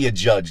can't be a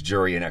judge,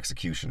 jury, and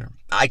executioner.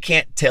 I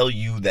can't tell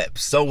you that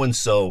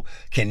so-and-so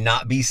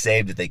cannot be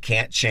saved, that they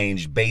can't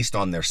change based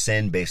on their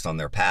sin, based on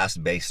their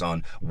past, based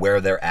on where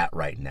they're at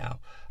right now.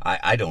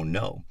 I don't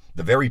know.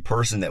 The very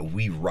person that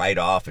we write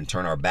off and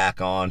turn our back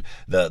on,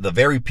 the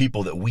very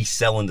people that we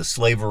sell into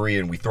slavery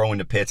and we throw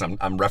into pits, I'm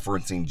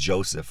referencing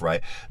Joseph,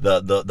 right?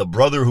 The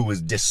brother who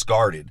was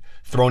discarded,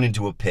 thrown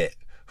into a pit,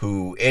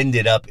 who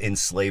ended up in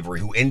slavery,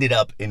 who ended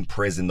up in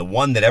prison, the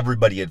one that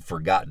everybody had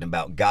forgotten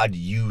about, God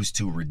used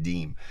to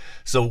redeem.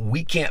 So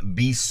we can't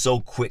be so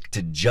quick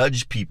to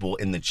judge people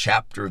in the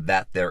chapter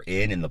that they're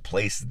in the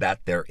place that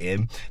they're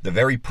in. The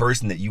very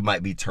person that you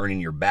might be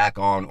turning your back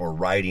on or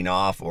writing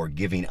off or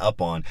giving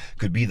up on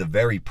could be the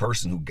very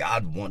person who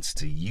God wants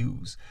to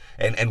use.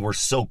 And we're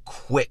so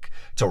quick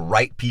to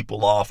write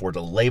people off or to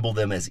label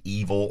them as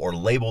evil or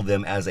label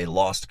them as a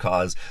lost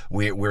cause.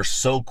 We're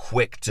so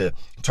quick to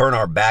turn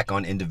our back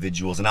on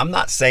individuals. And I'm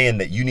not saying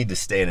that you need to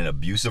stay in an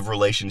abusive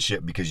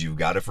relationship because you've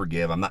got to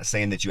forgive. I'm not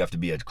saying that you have to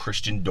be a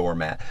Christian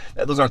doormat.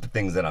 Those aren't the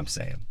things that I'm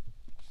saying.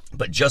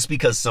 But just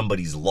because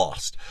somebody's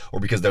lost, or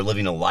because they're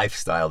living a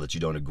lifestyle that you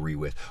don't agree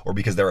with, or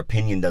because their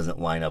opinion doesn't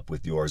line up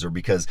with yours, or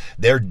because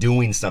they're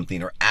doing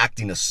something or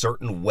acting a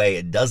certain way,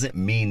 it doesn't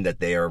mean that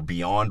they are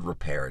beyond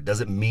repair. It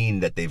doesn't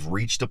mean that they've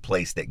reached a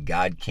place that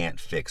God can't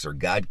fix or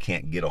God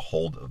can't get a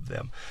hold of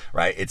them,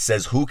 right? It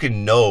says, who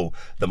can know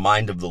the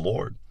mind of the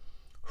Lord?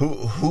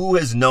 Who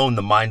has known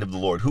the mind of the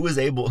Lord? Who's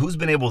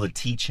been able to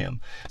teach him?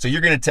 So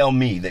you're going to tell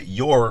me that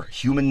your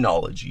human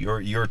knowledge,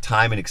 your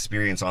time and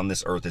experience on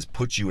this earth has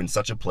put you in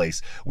such a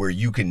place where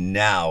you can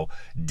now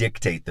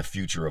dictate the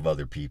future of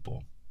other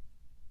people.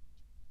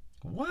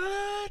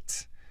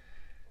 What?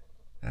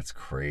 That's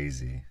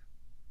crazy.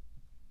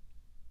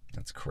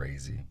 That's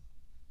crazy.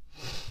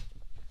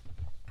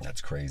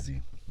 That's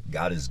crazy.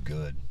 God is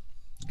good.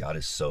 God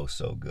is so,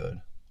 so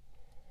good.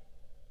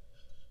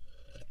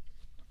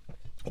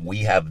 We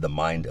have the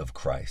mind of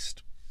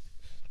Christ.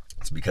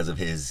 It's because of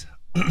his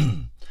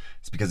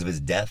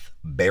death,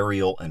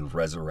 burial, and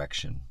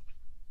resurrection.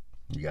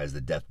 You guys,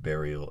 the death,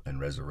 burial, and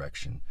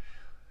resurrection.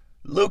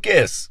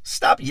 Lucas,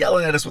 stop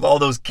yelling at us with all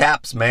those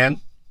caps,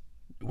 man.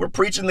 We're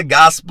preaching the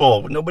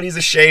gospel. Nobody's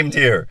ashamed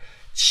here.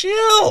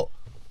 Chill.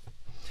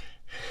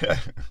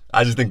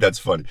 I just think that's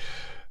funny.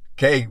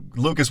 Okay,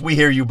 Lucas, we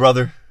hear you,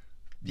 brother.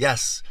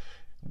 Yes,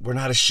 we're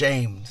not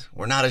ashamed.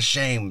 We're not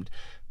ashamed.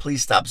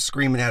 Please stop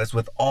screaming at us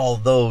with all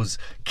those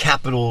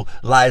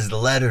capitalized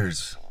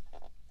letters.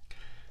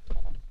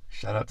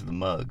 Shout out to the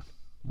mug.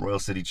 Royal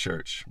City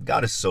Church.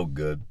 God is so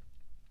good.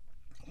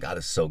 God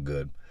is so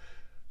good.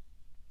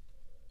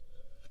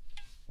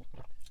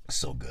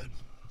 So good.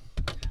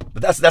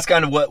 But that's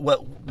kind of what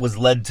was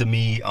led to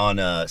me on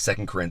 1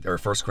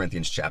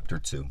 Corinthians chapter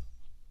 2.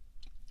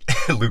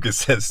 Lucas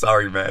says,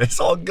 sorry, man. It's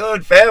all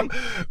good, fam.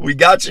 We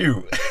got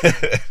you.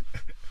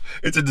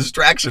 It's a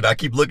distraction. I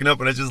keep looking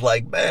up and it's just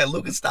like, man,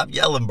 Lucas, stop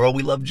yelling, bro.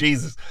 We love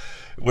Jesus.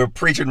 We're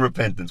preaching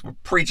repentance. We're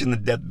preaching the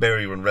death,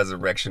 burial, and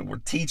resurrection. We're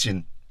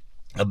teaching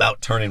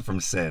about turning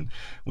from sin.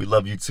 We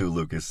love you too,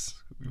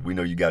 Lucas. We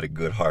know you got a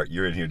good heart.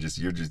 You're in here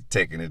you're just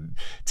taking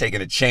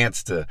a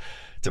chance to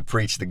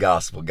preach the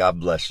gospel. God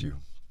bless you.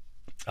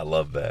 I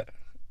love that.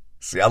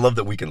 See, I love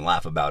that we can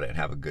laugh about it and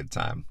have a good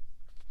time.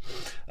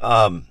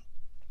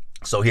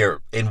 So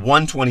here in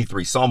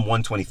Psalm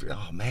 123.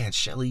 Oh man,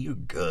 Shelly, you're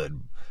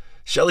good.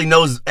 Shelly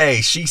knows, hey,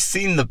 she's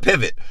seen the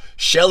pivot.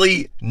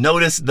 Shelly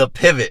noticed the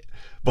pivot.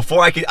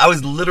 Before I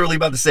was literally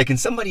about to say, can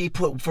somebody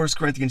put 1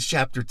 Corinthians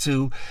chapter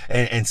 2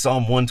 and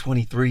Psalm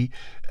 123?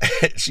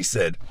 She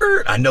said,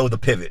 I know the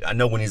pivot. I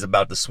know when he's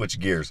about to switch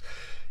gears.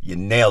 You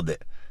nailed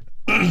it.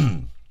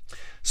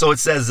 So it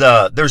says,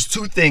 there's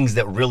two things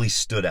that really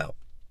stood out.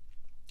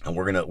 And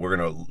we're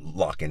gonna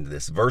lock into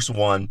this. Verse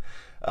 1,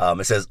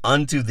 it says,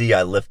 unto thee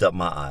I lift up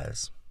my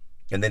eyes.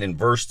 And then in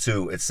verse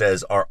 2, it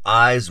says, our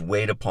eyes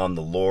wait upon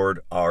the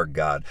Lord our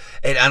God.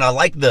 And I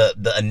like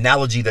the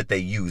analogy that they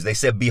use. They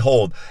said,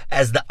 behold,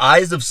 as the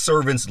eyes of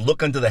servants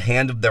look unto the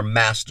hand of their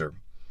master,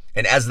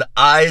 and as the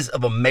eyes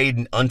of a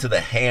maiden unto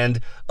the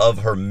hand of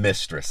her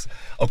mistress.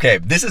 Okay,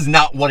 this is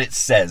not what it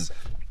says.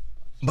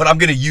 But I'm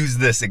going to use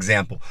this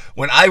example.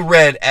 When I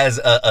read as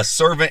a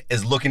servant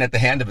is looking at the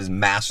hand of his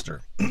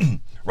master,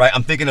 right?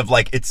 I'm thinking of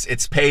like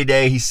it's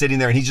payday. He's sitting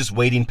there and he's just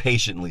waiting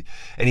patiently,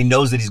 and he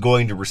knows that he's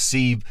going to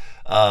receive,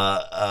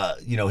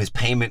 his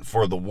payment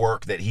for the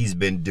work that he's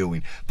been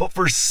doing. But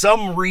for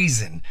some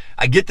reason,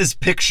 I get this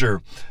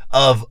picture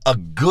of a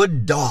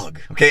good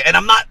dog. Okay, and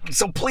I'm not.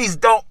 So please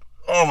don't.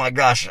 Oh my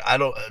gosh,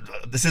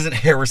 this isn't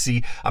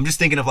heresy. I'm just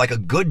thinking of like a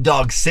good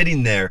dog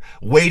sitting there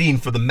waiting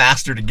for the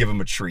master to give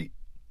him a treat.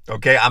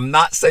 Okay, I'm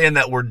not saying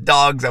that we're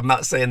dogs. I'm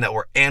not saying that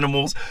we're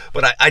animals,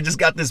 but I just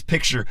got this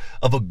picture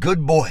of a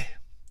good boy,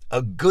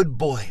 a good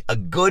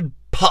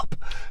pup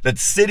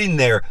that's sitting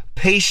there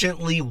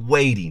patiently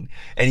waiting,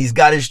 and he's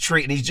got his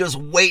treat and he's just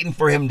waiting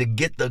for him to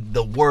get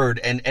the word.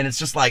 And it's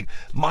just like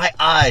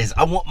I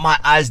want my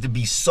eyes to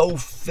be so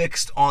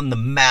fixed on the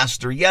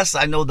master. Yes,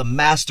 I know the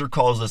master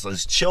calls us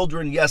his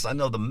children. Yes, I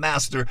know the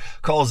master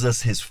calls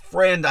us his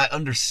friend. I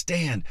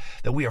understand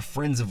that we are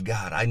friends of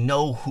God. I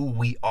know who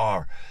we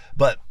are.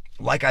 But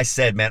like I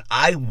said, man,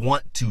 I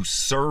want to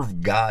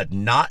serve God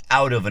not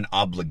out of an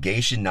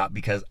obligation, not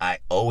because I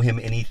owe him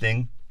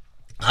anything.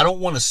 I don't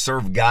want to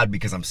serve God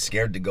because I'm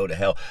scared to go to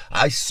hell.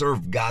 I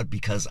serve God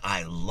because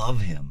I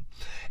love him.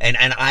 And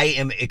I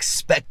am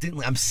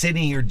expectantly, I'm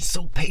sitting here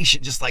so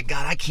patient, just like,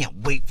 God, I can't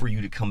wait for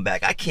you to come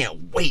back. I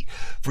can't wait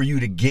for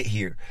you to get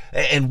here.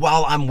 And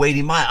while I'm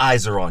waiting, my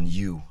eyes are on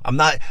you. I'm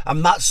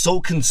not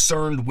so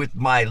concerned with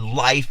my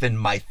life and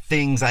my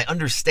things. I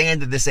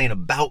understand that this ain't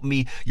about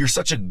me. You're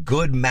such a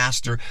good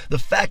master. The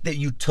fact that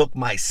you took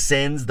my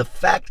sins, the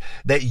fact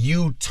that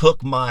you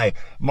took my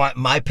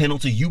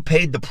penalty, you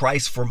paid the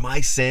price for my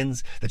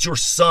sins, that your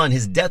son,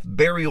 his death,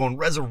 burial, and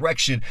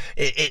resurrection,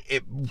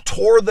 it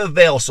tore the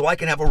veil so I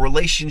can have a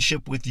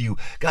relationship with you.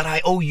 God, I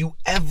owe you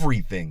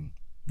everything.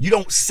 You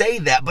don't say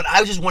that, but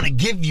I just want to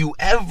give you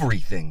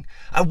everything.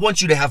 I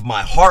want you to have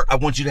my heart. I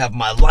want you to have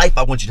my life.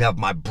 I want you to have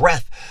my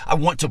breath. I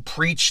want to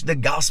preach the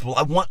gospel.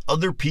 I want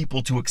other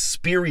people to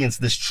experience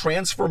this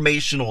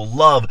transformational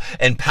love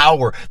and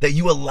power that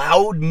you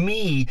allowed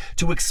me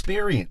to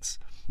experience.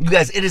 You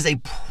guys, it is a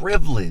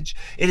privilege.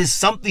 It is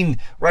something,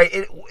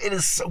 right?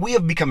 We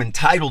have become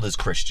entitled as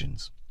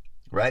Christians.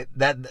 Right?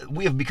 That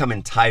we have become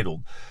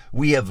entitled.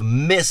 We have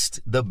missed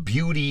the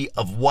beauty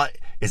of what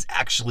is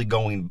actually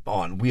going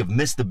on. We have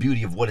missed the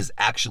beauty of what is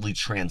actually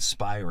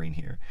transpiring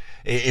here.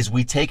 Is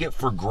we take it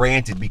for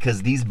granted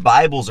because these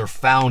Bibles are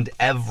found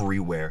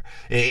everywhere,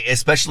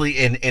 especially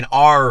in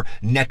our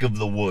neck of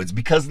the woods,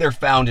 because they're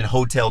found in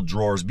hotel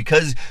drawers,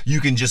 because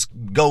you can just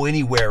go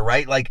anywhere,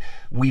 right? Like,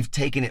 we've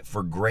taken it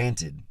for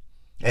granted,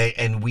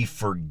 and we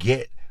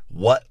forget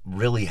what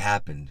really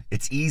happened.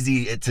 It's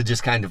easy to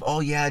just kind of,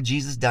 oh yeah,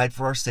 Jesus died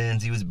for our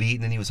sins. He was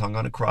beaten and he was hung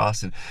on a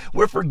cross and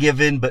we're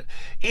forgiven. But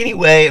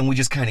anyway, and we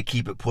just kind of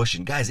keep it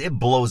pushing. Guys, it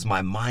blows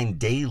my mind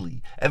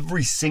daily.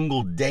 Every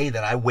single day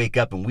that I wake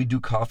up and we do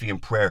coffee and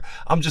prayer,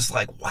 I'm just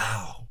like,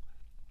 wow,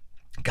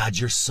 God,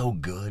 you're so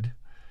good.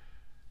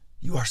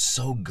 You are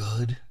so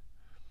good.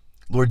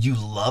 Lord, you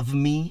love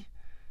me.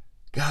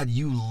 God,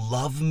 you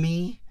love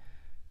me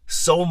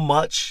so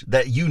much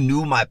that you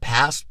knew my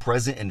past,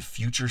 present, and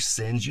future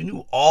sins. You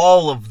knew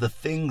all of the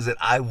things that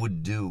I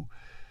would do,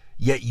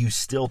 yet you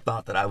still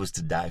thought that I was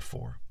to die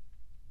for.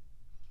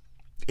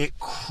 It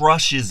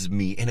crushes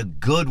me in a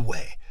good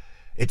way.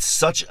 It's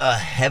such a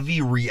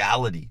heavy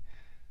reality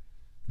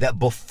that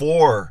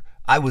before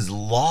I was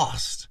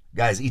lost,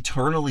 guys,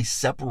 eternally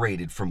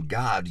separated from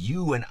God,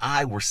 you and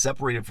I were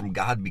separated from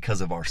God because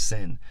of our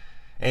sin.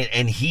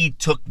 And he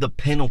took the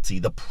penalty,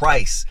 the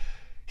price.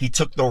 He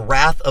took the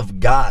wrath of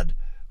God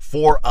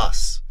for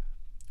us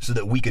so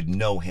that we could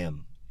know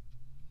him.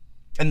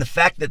 And the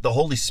fact that the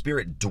Holy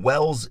Spirit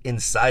dwells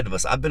inside of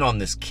us, I've been on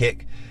this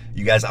kick.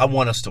 You guys, I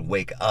want us to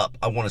wake up.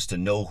 I want us to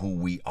know who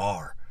we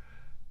are.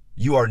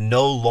 You are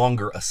no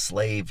longer a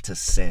slave to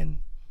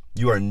sin.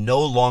 You are no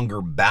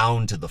longer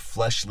bound to the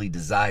fleshly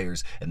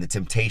desires and the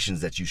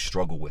temptations that you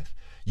struggle with.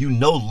 You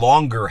no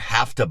longer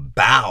have to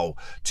bow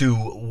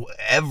to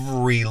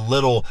every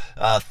little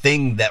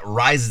thing that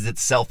rises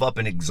itself up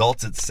and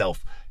exalts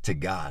itself to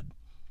God.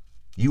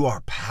 You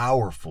are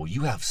powerful.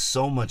 You have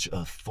so much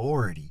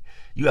authority.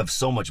 You have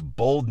so much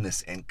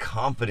boldness and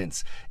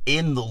confidence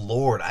in the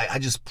Lord. I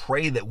just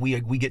pray that we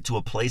get to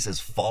a place as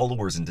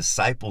followers and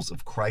disciples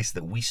of Christ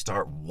that we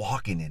start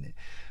walking in it.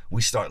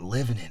 We start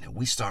living in it.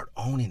 We start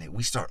owning it.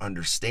 We start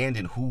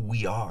understanding who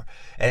we are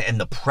and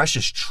the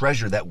precious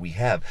treasure that we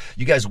have.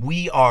 You guys,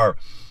 we are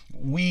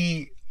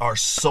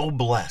so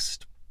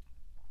blessed.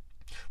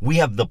 We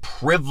have the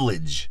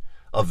privilege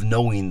of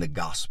knowing the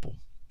gospel.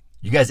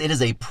 You guys, it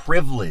is a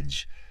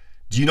privilege.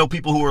 Do you know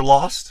people who are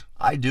lost?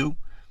 I do.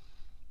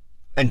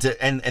 And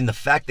the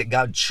fact that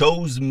God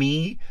chose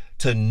me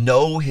to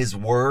know his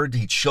word,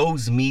 he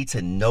chose me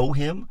to know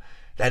him,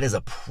 that is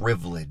a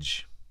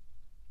privilege.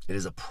 It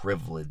is a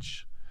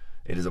privilege.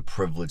 It is a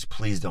privilege.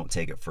 Please don't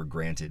take it for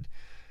granted.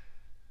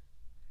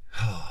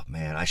 Oh,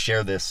 man, I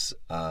share this,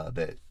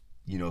 that,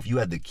 if you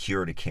had the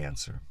cure to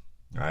cancer,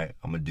 all right,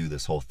 I'm going to do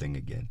this whole thing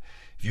again.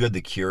 If you had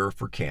the cure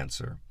for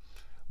cancer,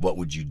 what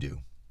would you do?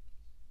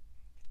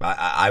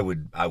 I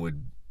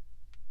would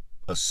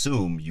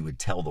assume you would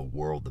tell the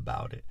world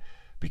about it,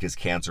 because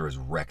cancer has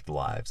wrecked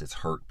lives. It's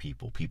hurt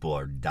people. People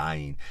are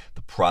dying.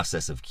 The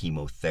process of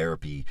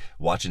chemotherapy,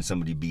 watching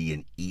somebody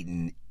be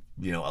eaten,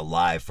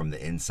 alive from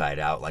the inside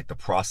out, like the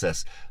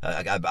process.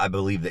 I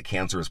believe that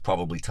cancer has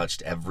probably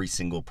touched every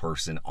single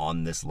person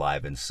on this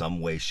live in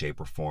some way, shape,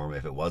 or form.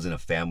 If it wasn't a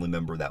family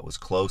member that was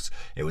close,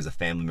 it was a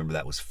family member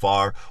that was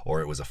far, or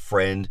it was a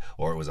friend,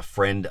 or it was a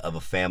friend of a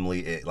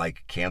family.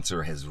 Like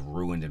cancer has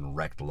ruined and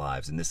wrecked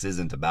lives. And this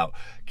isn't about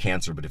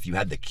cancer, but if you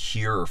had the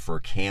cure for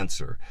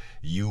cancer,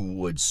 you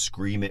would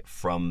scream it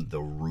from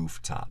the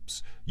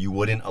rooftops. You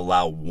wouldn't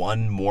allow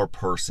one more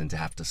person to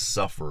have to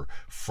suffer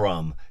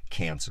from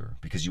cancer,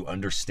 because you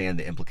understand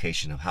the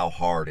implication of how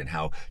hard and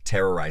how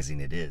terrorizing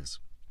it is.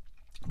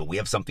 But we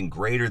have something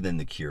greater than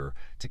the cure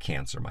to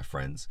cancer, my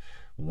friends.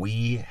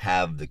 We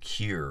have the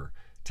cure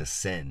to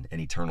sin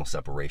and eternal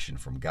separation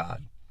from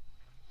God.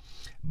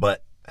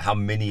 But how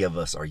many of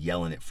us are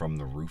yelling it from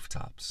the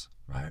rooftops,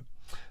 right?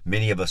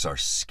 Many of us are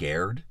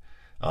scared,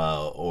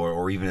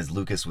 or even as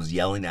Lucas was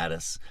yelling at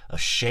us,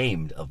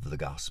 ashamed of the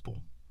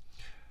gospel,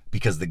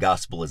 because the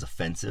gospel is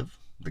offensive.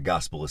 The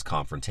gospel is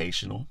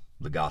confrontational.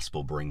 The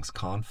gospel brings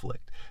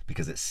conflict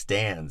because it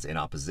stands in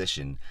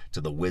opposition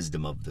to the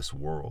wisdom of this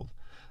world.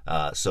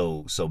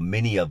 So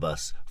many of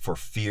us, for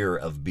fear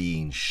of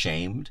being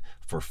shamed,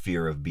 for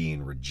fear of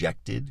being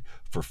rejected,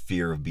 for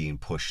fear of being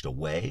pushed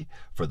away,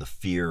 for the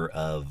fear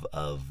of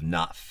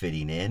not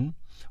fitting in,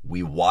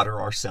 we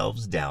water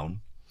ourselves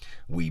down.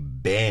 We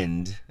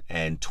bend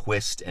and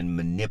twist and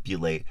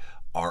manipulate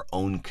our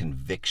own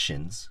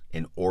convictions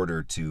in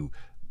order to,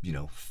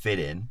 fit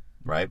in,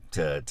 right?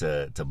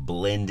 To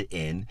blend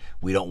in.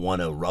 We don't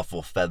want to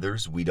ruffle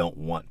feathers. We don't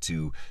want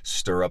to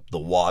stir up the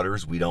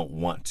waters. We don't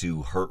want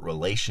to hurt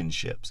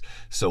relationships.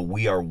 So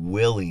we are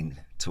willing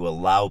to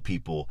allow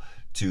people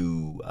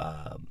to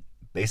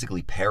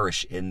basically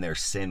perish in their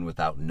sin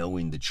without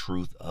knowing the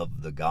truth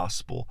of the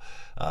gospel,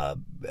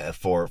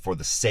 for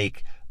the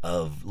sake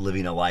of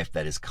living a life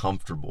that is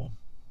comfortable,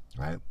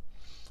 right?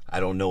 I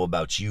don't know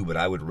about you, but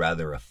I would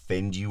rather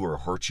offend you or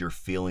hurt your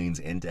feelings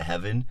into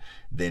heaven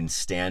than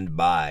stand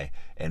by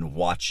and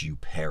watch you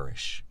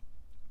perish,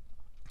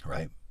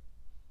 right?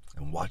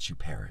 And watch you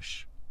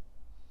perish.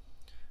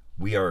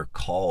 We are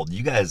called.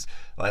 You guys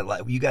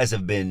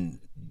have been,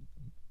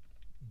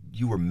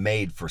 you were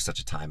made for such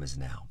a time as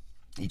now.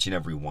 Each and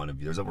every one of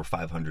you. There's over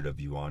 500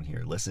 of you on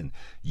here. Listen,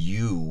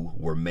 you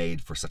were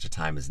made for such a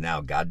time as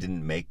now. God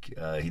didn't make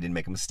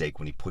a mistake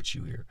when he put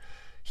you here.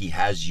 He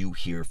has you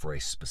here for a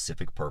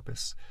specific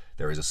purpose.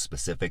 There is a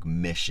specific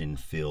mission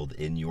field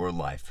in your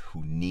life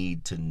who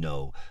need to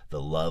know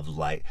the love,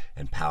 light,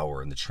 and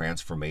power and the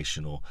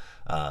transformational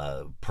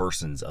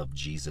persons of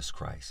Jesus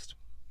Christ.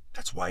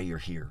 That's why you're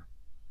here.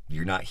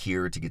 You're not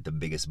here to get the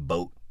biggest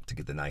boat, to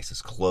get the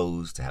nicest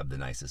clothes, to have the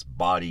nicest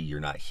body. You're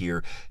not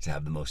here to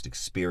have the most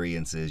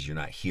experiences. You're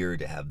not here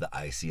to have the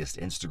iciest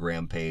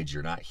Instagram page.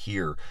 You're not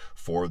here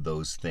for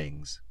those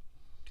things.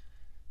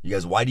 You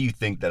guys, why do you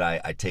think that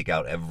I take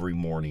out every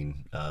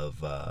morning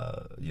of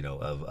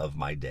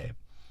my day?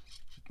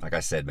 Like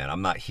I said, man,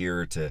 I'm not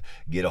here to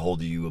get a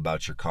hold of you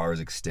about your car's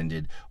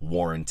extended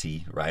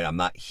warranty, right? I'm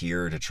not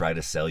here to try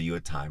to sell you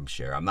a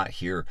timeshare. I'm not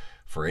here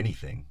for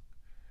anything.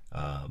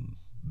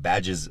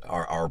 Badges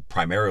are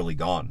primarily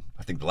gone.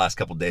 I think the last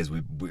couple of days we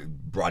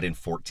brought in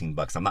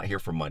 $14. I'm not here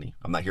for money.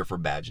 I'm not here for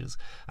badges.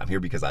 I'm here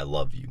because I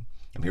love you.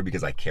 I'm here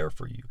because I care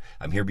for you.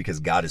 I'm here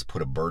because God has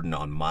put a burden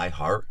on my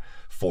heart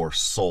for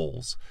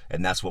souls,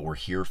 and that's what we're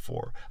here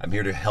for. I'm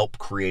here to help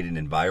create an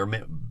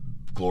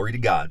environment, glory to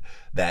God,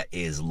 that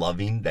is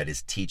loving, that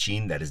is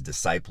teaching, that is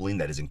discipling,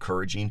 that is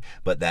encouraging,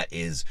 but that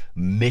is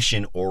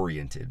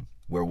mission-oriented,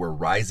 where we're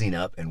rising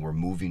up and we're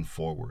moving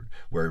forward,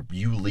 where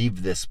you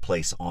leave this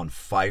place on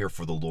fire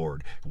for the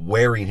Lord,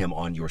 wearing him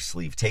on your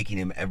sleeve, taking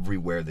him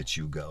everywhere that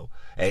you go,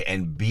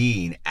 and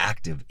being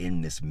active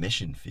in this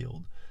mission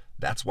field.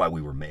 That's why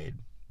we were made.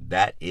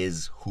 That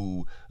is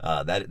who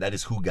that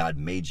is who God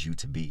made you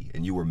to be,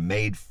 and you were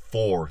made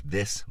for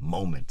this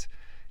moment.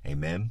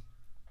 Amen.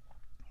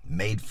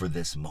 Made for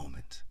this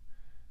moment.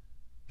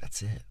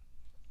 That's it.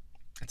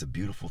 It's a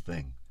beautiful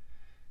thing.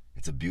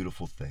 It's a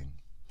beautiful thing.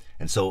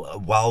 And so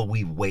while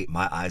we wait,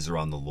 my eyes are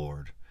on the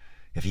Lord.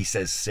 If he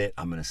says sit,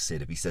 I'm going to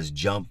sit. If he says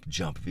jump,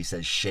 jump. If he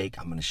says shake,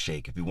 I'm going to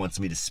shake. If he wants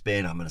me to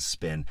spin, I'm going to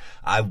spin.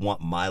 I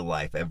want my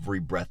life, every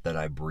breath that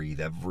I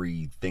breathe,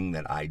 everything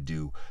that I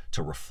do,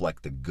 to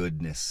reflect the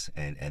goodness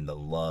and the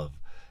love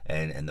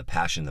and the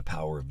passion, the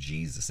power of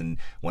Jesus. And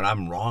when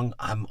I'm wrong,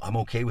 I'm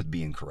okay with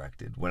being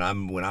corrected. When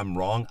I'm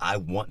wrong, I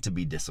want to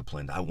be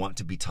disciplined. I want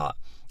to be taught.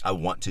 I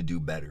want to do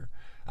better.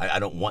 I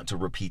don't want to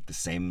repeat the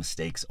same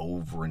mistakes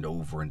over and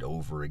over and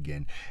over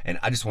again. And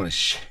I just want to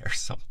share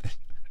something.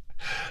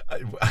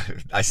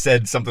 I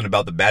said something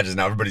about the badges.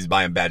 Now everybody's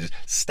buying badges.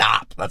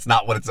 Stop. That's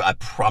not what it's. I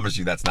promise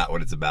you, that's not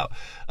what it's about.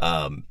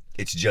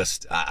 It's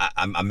just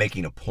I'm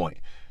making a point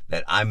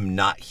that I'm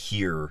not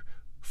here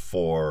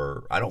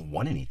for. I don't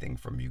want anything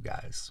from you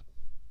guys.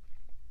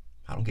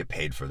 I don't get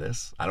paid for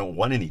this. I don't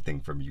want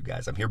anything from you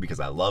guys. I'm here because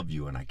I love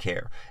you and I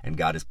care. And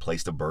God has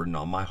placed a burden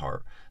on my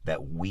heart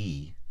that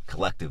we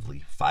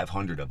collectively,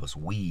 500 of us,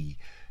 we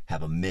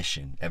have a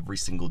mission every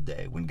single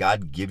day. When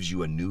God gives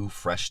you a new,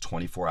 fresh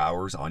 24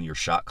 hours on your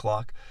shot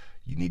clock,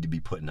 you need to be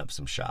putting up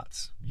some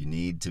shots. You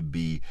need to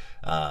be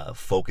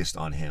focused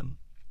on Him.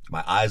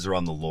 My eyes are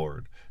on the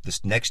Lord.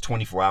 This next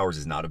 24 hours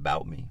is not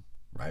about me.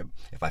 Right?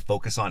 If I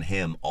focus on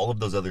Him, all of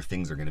those other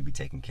things are going to be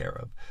taken care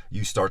of.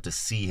 You start to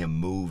see Him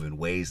move in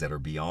ways that are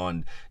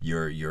beyond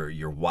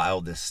your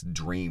wildest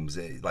dreams.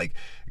 Like,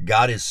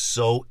 God is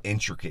so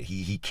intricate.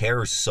 He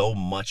cares so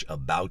much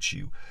about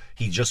you.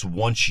 He just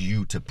wants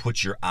you to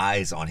put your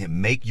eyes on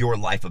Him. Make your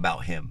life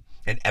about Him,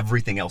 and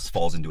everything else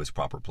falls into its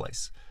proper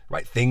place.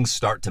 Right? Things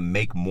start to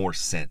make more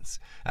sense.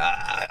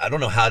 I don't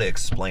know how to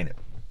explain it.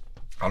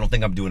 I don't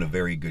think I'm doing a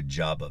very good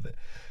job of it,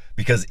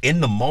 because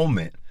in the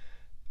moment,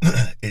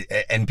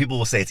 and people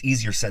will say it's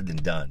easier said than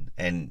done,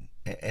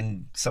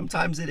 and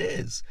sometimes it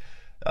is.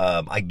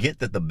 I get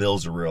that the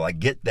bills are real. I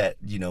get that,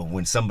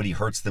 when somebody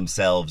hurts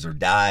themselves or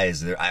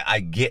dies,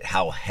 I get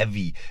how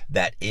heavy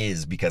that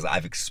is, because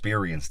I've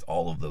experienced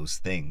all of those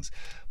things.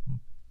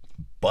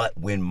 But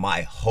when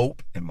my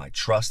hope and my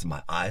trust and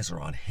my eyes are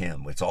on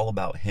Him, it's all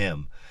about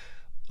Him,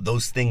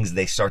 those things,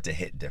 they start to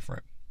hit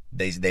different.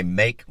 They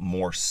make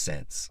more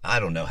sense. I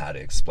don't know how to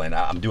explain it.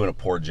 I'm doing a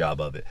poor job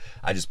of it.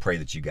 I just pray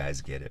that you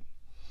guys get it.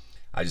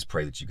 I just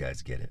pray that you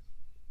guys get it.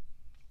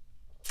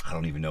 I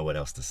don't even know what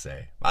else to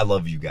say. I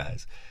love you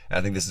guys. And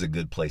I think this is a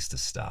good place to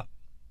stop.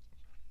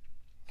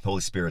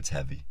 Holy Spirit's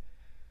heavy.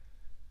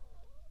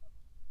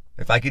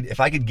 If I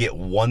could get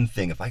one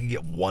thing, if I could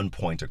get one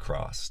point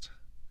across,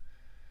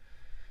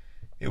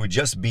 it would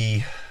just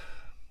be,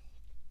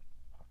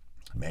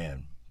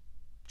 man,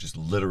 just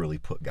literally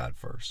put God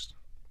first.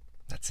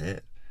 That's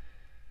it.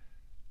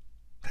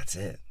 That's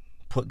it.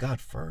 Put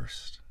God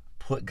first.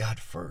 Put God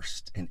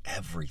first in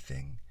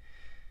everything.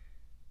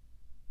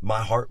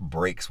 My heart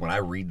breaks when I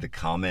read the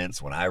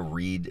comments, when I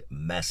read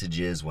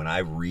messages, when I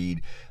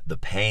read the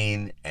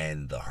pain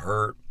and the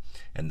hurt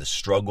and the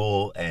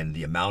struggle and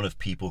the amount of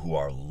people who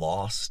are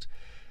lost,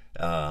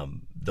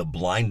 the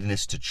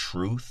blindness to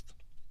truth,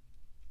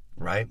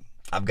 right?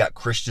 I've got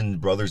Christian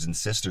brothers and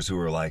sisters who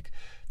are like,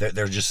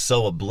 they're just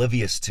so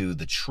oblivious to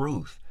the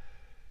truth.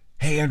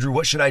 Hey, Andrew,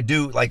 what should I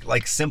do?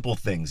 Like simple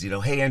things,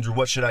 Hey, Andrew,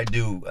 what should I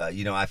do?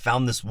 I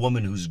found this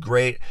woman who's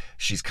great.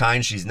 She's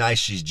kind, she's nice,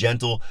 she's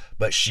gentle,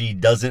 but she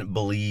doesn't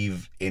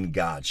believe in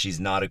God. She's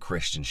not a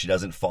Christian. She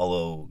doesn't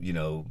follow,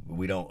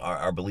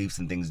 our beliefs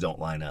and things don't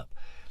line up.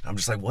 I'm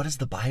just like, what does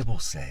the Bible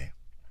say?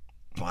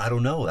 Well, I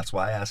don't know. That's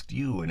why I asked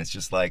you. And it's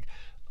just like,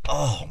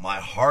 oh, my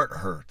heart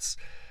hurts.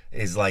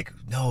 Is like,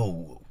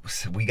 no,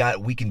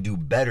 we can do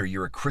better.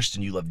 You're a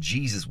Christian. You love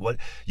Jesus. What?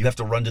 You have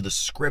to run to the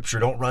scripture.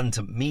 Don't run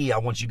to me. I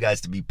want you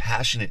guys to be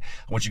passionate.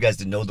 I want you guys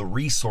to know the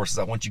resources.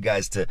 I want you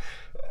guys to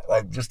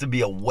just to be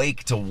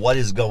awake to what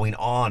is going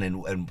on.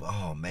 And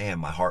oh man,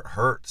 my heart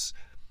hurts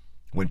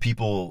when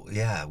people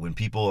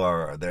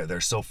are,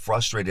 they're so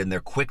frustrated and they're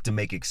quick to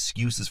make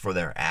excuses for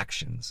their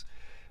actions,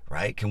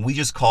 right? Can we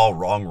just call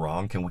wrong,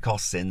 wrong? Can we call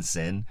sin,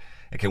 sin?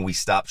 And can we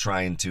stop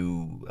trying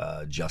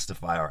to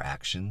justify our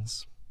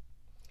actions?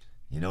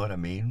 You know what I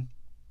mean?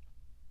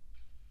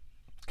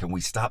 Can we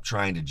stop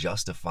trying to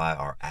justify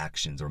our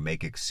actions or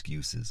make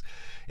excuses?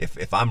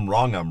 If I'm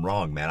wrong, I'm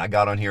wrong, man. I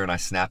got on here and I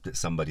snapped at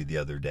somebody the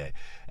other day,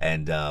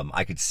 and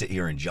I could sit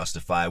here and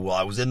justify, well,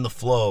 I was in the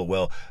flow.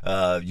 Well,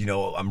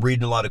 I'm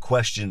reading a lot of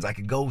questions. I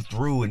could go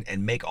through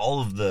and make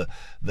all of the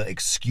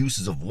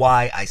excuses of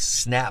why I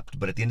snapped,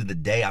 but at the end of the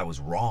day, I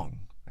was wrong.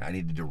 I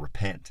needed to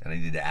repent, and I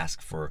needed to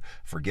ask for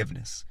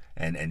forgiveness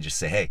and just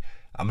say, hey,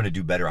 I'm going to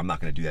do better. I'm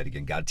not going to do that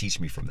again. God, teach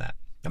me from that.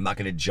 I'm not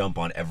going to jump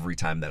on every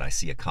time that I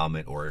see a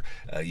comment or,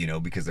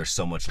 because there's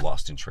so much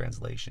lost in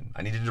translation.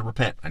 I needed to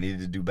repent. I needed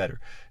to do better,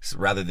 so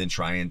rather than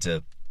trying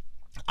to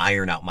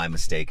iron out my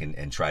mistake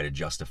and try to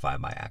justify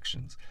my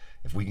actions.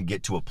 If we can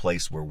get to a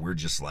place where we're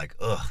just like,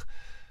 ugh,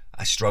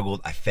 I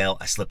struggled, I failed,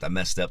 I slipped, I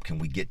messed up. Can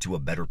we get to a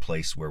better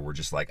place where we're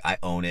just like, I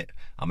own it.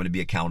 I'm going to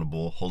be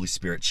accountable. Holy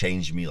Spirit,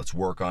 change me. Let's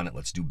work on it.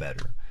 Let's do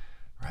better.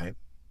 Right?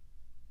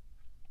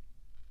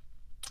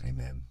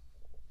 Amen.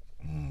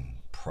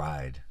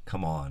 Pride.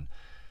 Come on.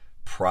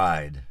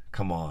 Pride,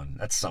 come on.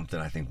 That's something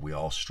I think we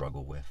all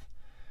struggle with.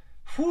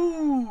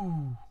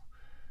 Whoo!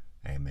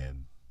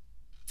 Amen.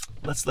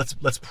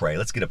 Let's pray.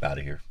 Let's get up out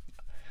of here.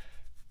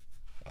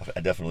 I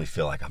definitely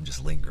feel like I'm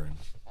just lingering.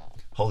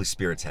 Holy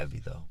Spirit's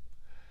heavy though.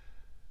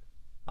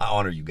 I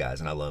honor you guys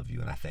and I love you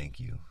and I thank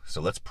you.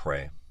 So let's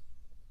pray.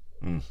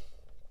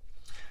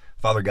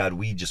 Father God,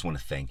 we just want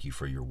to thank you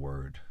for your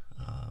word.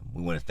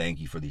 We want to thank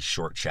you for these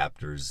short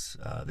chapters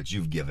that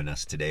you've given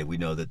us today. We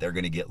know that they're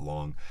going to get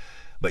long,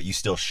 but you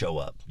still show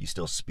up. You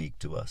still speak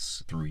to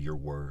us through your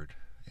word.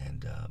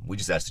 And we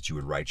just ask that you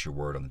would write your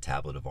word on the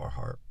tablet of our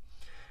heart,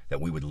 that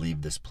we would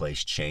leave this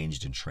place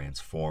changed and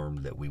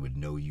transformed, that we would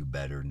know you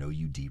better, know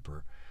you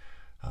deeper.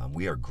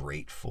 We are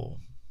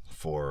grateful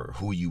for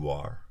who you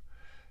are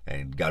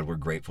And God, we're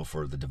grateful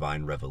for the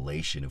divine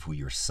revelation of who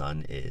your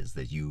Son is,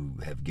 that you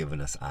have given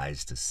us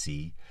eyes to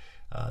see,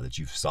 that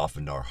you've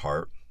softened our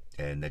heart,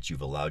 and that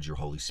you've allowed your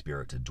Holy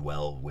Spirit to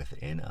dwell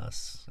within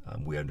us.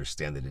 We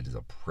understand that it is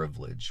a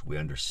privilege. We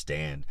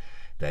understand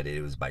that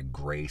it was by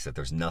grace, that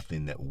there's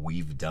nothing that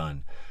we've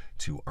done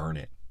to earn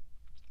it.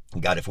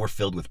 God, if we're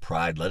filled with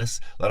pride,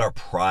 let our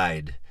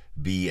pride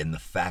be in the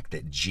fact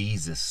that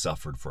Jesus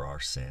suffered for our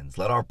sins.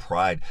 Let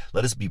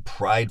us be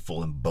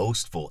prideful and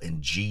boastful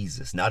in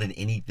Jesus, not in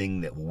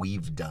anything that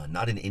we've done,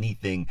 not in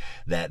anything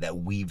that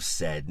we've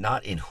said,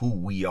 not in who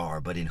we are,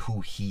 but in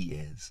who he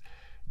is.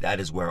 That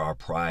is where our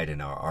pride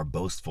and our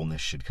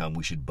boastfulness should come.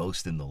 We should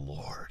boast in the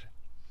Lord.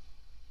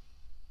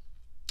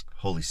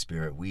 Holy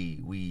Spirit,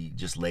 we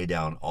just lay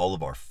down all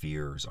of our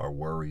fears, our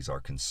worries, our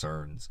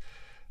concerns.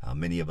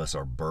 Many of us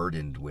are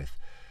burdened with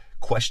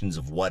questions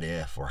of what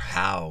if, or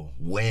how,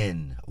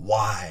 when,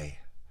 why.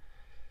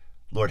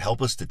 Lord, help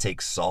us to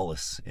take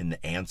solace in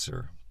the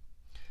answer.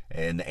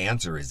 And the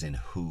answer is in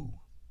who.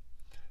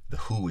 The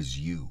who is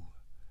you.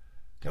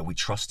 God, we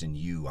trust in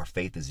you. Our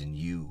faith is in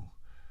you.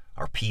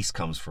 Our peace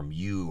comes from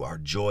you. Our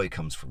joy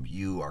comes from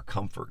you. Our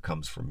comfort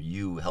comes from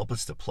you. Help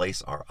us to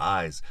place our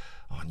eyes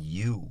on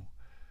you,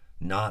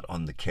 not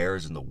on the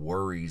cares and the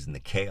worries and the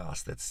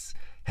chaos that's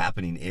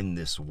happening in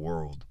this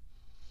world.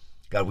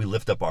 God, we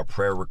lift up our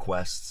prayer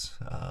requests,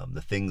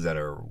 the things that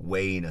are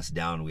weighing us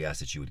down, we ask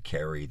that you would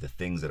carry. The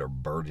things that are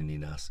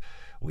burdening us,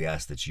 we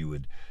ask that you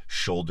would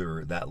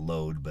shoulder that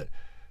load. But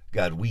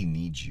God, we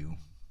need you.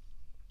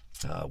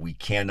 We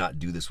cannot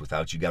do this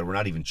without you. God, we're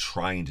not even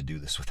trying to do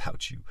this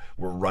without you.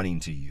 We're running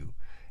to you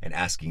and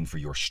asking for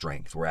your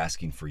strength. We're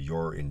asking for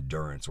your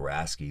endurance. We're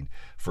asking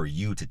for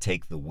you to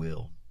take the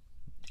wheel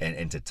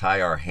and to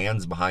tie our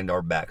hands behind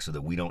our back so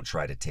that we don't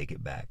try to take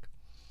it back.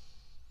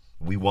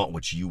 We want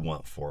what you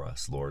want for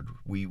us, Lord.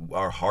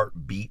 Our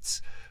heart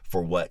beats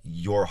for what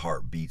your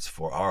heart beats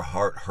for. Our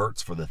heart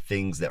hurts for the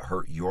things that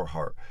hurt your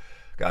heart.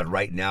 God,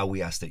 right now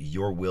we ask that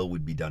your will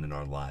would be done in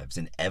our lives,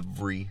 in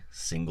every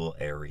single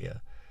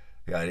area.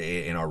 God,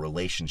 in our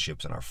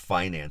relationships, in our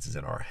finances,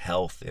 in our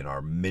health, in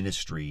our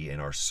ministry, in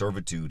our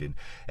servitude, in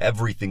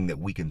everything that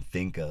we can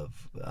think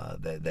of,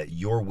 that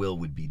your will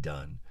would be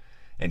done.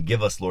 And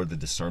give us, Lord, the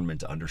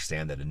discernment to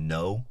understand that a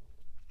no,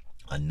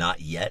 a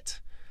not yet,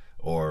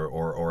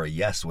 or a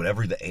yes,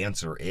 whatever the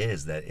answer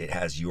is, that it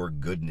has your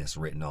goodness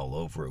written all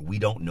over it. We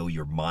don't know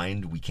your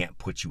mind. We can't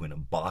put you in a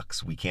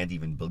box. We can't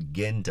even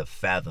begin to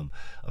fathom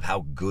of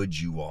how good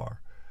you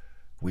are.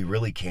 We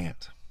really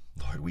can't.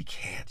 Lord, we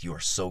can't. You are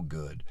so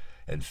good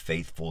and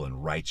faithful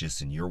and righteous,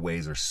 and your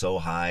ways are so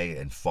high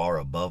and far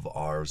above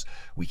ours.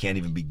 We can't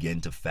even begin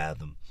to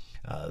fathom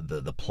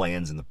the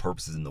plans and the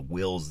purposes and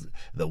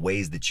the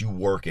ways that you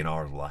work in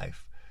our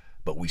life.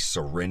 But we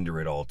surrender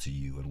it all to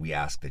you, and we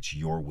ask that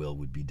your will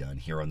would be done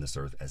here on this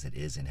earth as it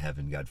is in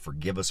heaven. God,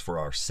 forgive us for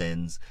our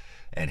sins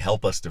and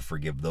help us to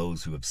forgive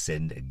those who have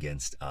sinned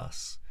against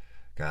us.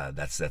 God,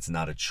 that's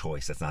not a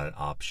choice. That's not an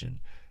option.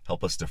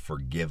 Help us to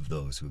forgive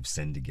those who have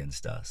sinned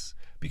against us,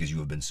 because you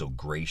have been so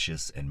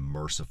gracious and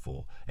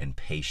merciful and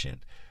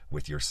patient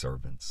with your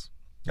servants.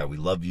 God, we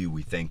love you,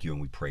 we thank you, and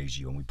we praise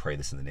you, and we pray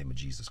this in the name of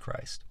Jesus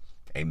Christ.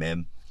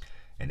 Amen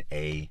and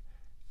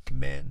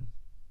amen.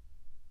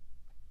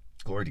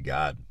 Glory to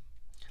God.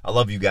 I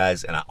love you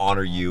guys and I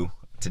honor you.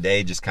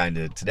 Today just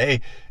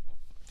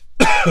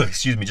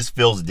excuse me, just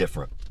feels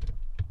different.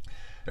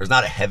 There's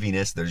not a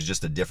heaviness, there's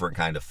just a different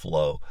kind of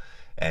flow.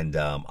 And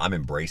I'm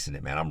embracing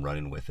it, man. I'm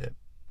running with it.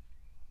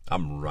 I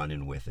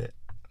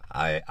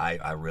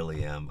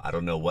really am. I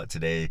don't know what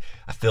today.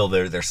 I feel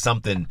there's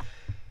something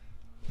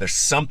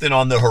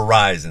on the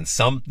horizon.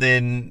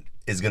 Something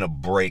is gonna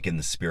break in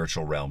the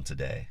spiritual realm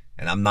today.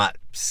 And I'm not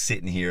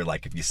sitting here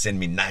like, if you send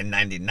me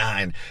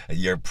 $9.99,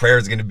 your prayer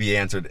is going to be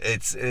answered.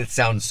 It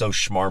sounds so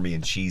schmarmy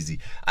and cheesy.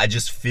 I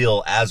just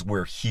feel as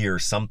we're here,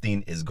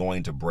 something is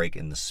going to break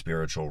in the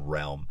spiritual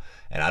realm.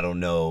 And I don't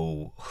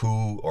know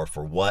who or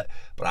for what,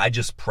 but I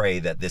just pray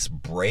that this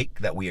break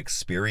that we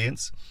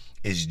experience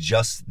is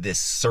just this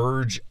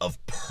surge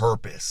of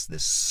purpose,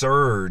 this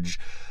surge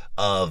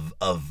of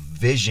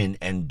vision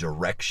and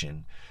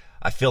direction.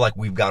 I feel like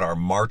we've got our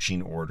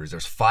marching orders.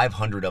 There's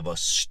 500 of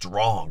us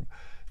strong.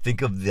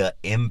 Think of the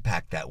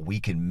impact that we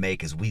can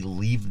make as we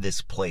leave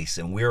this place,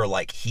 and we're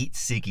like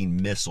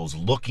heat-seeking missiles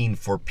looking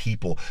for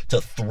people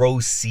to throw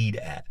seed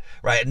at,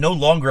 right? No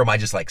longer am I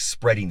just like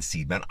spreading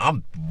seed, man.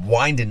 I'm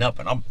winding up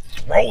and I'm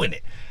throwing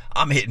it.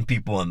 I'm hitting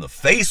people in the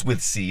face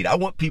with seed. I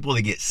want people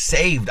to get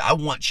saved. I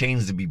want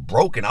chains to be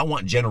broken. I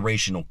want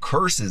generational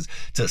curses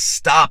to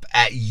stop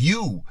at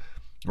you.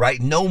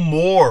 Right? No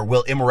more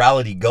will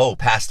immorality go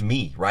past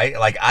me, right?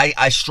 Like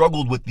I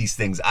struggled with these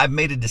things. I've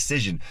made a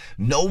decision.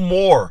 No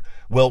more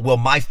will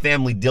my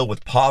family deal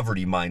with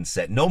poverty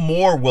mindset. No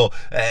more will,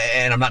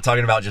 and I'm not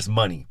talking about just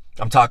money.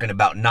 I'm talking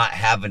about not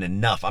having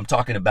enough. I'm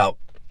talking about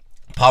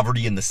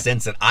poverty in the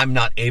sense that I'm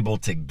not able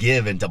to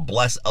give and to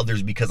bless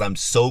others because I'm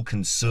so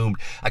consumed.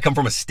 I come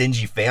from a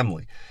stingy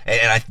family,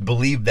 and I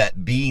believe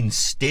that being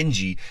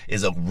stingy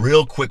is a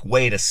real quick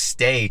way to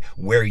stay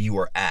where you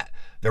are at.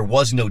 There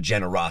was no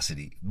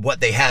generosity. What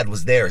they had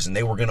was theirs, and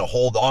they were going to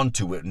hold on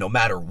to it no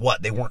matter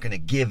what. They weren't going to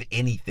give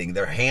anything.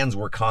 Their hands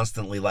were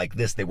constantly like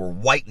this. They were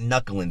white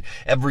knuckling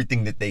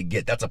everything that they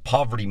get. That's a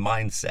poverty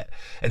mindset.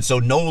 And so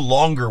no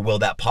longer will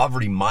that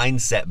poverty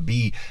mindset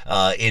be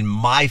in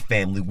my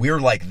family.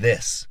 We're like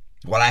this.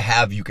 What I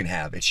have, you can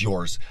have. It's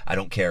yours. I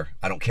don't care.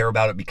 I don't care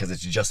about it because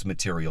it's just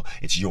material.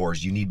 It's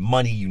yours. You need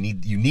money. You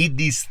need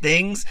these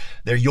things.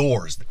 They're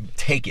yours.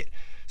 Take it.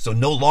 So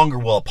no longer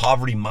will a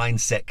poverty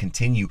mindset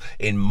continue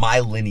in my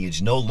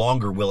lineage. No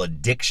longer will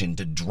addiction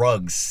to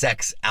drugs,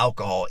 sex,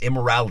 alcohol,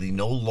 immorality,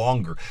 no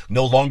longer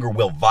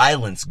will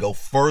violence go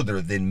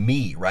further than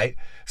me, right?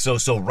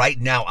 So right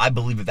now, I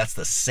believe that that's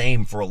the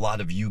same for a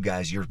lot of you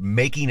guys. You're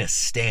making a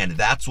stand.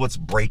 That's what's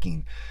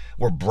breaking.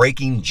 We're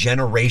breaking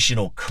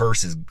generational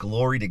curses.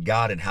 Glory to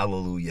God and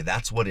hallelujah.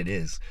 That's what it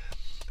is.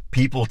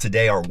 People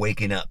today are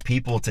waking up.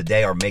 People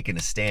today are making a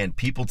stand.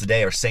 People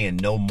today are saying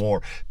no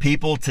more.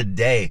 People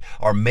today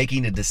are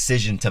making a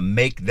decision to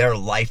make their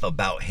life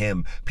about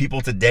Him.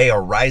 People today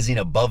are rising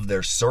above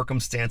their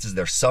circumstances,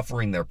 their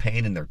suffering, their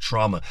pain, and their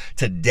trauma.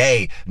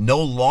 Today,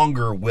 no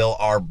longer will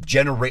our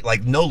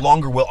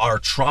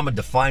trauma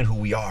define who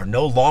we are.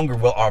 No longer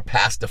will our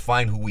past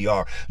define who we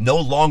are. No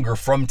longer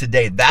from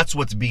today. That's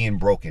what's being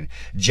broken.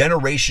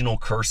 Generational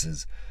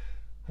curses.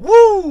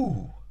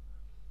 Woo!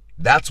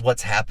 That's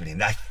what's happening.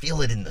 I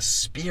feel it in the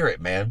spirit,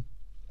 man.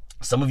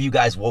 Some of you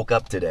guys woke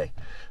up today.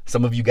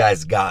 Some of you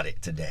guys got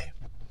it today.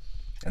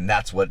 And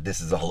that's what this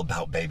is all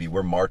about, baby.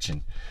 We're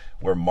marching.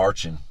 We're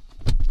marching.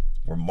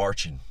 We're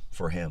marching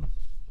for Him.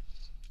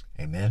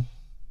 Amen.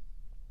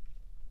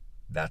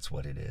 That's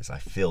what it is. I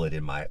feel it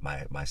in my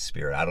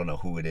spirit. I don't know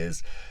who it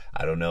is.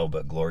 I don't know,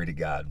 but glory to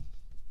God.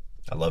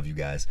 I love you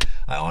guys.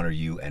 I honor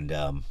you, and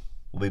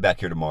we'll be back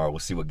here tomorrow. We'll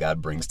see what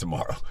God brings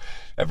tomorrow.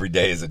 Every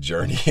day is a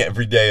journey.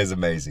 Every day is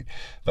amazing.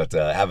 But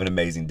have an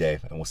amazing day,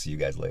 and we'll see you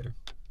guys later.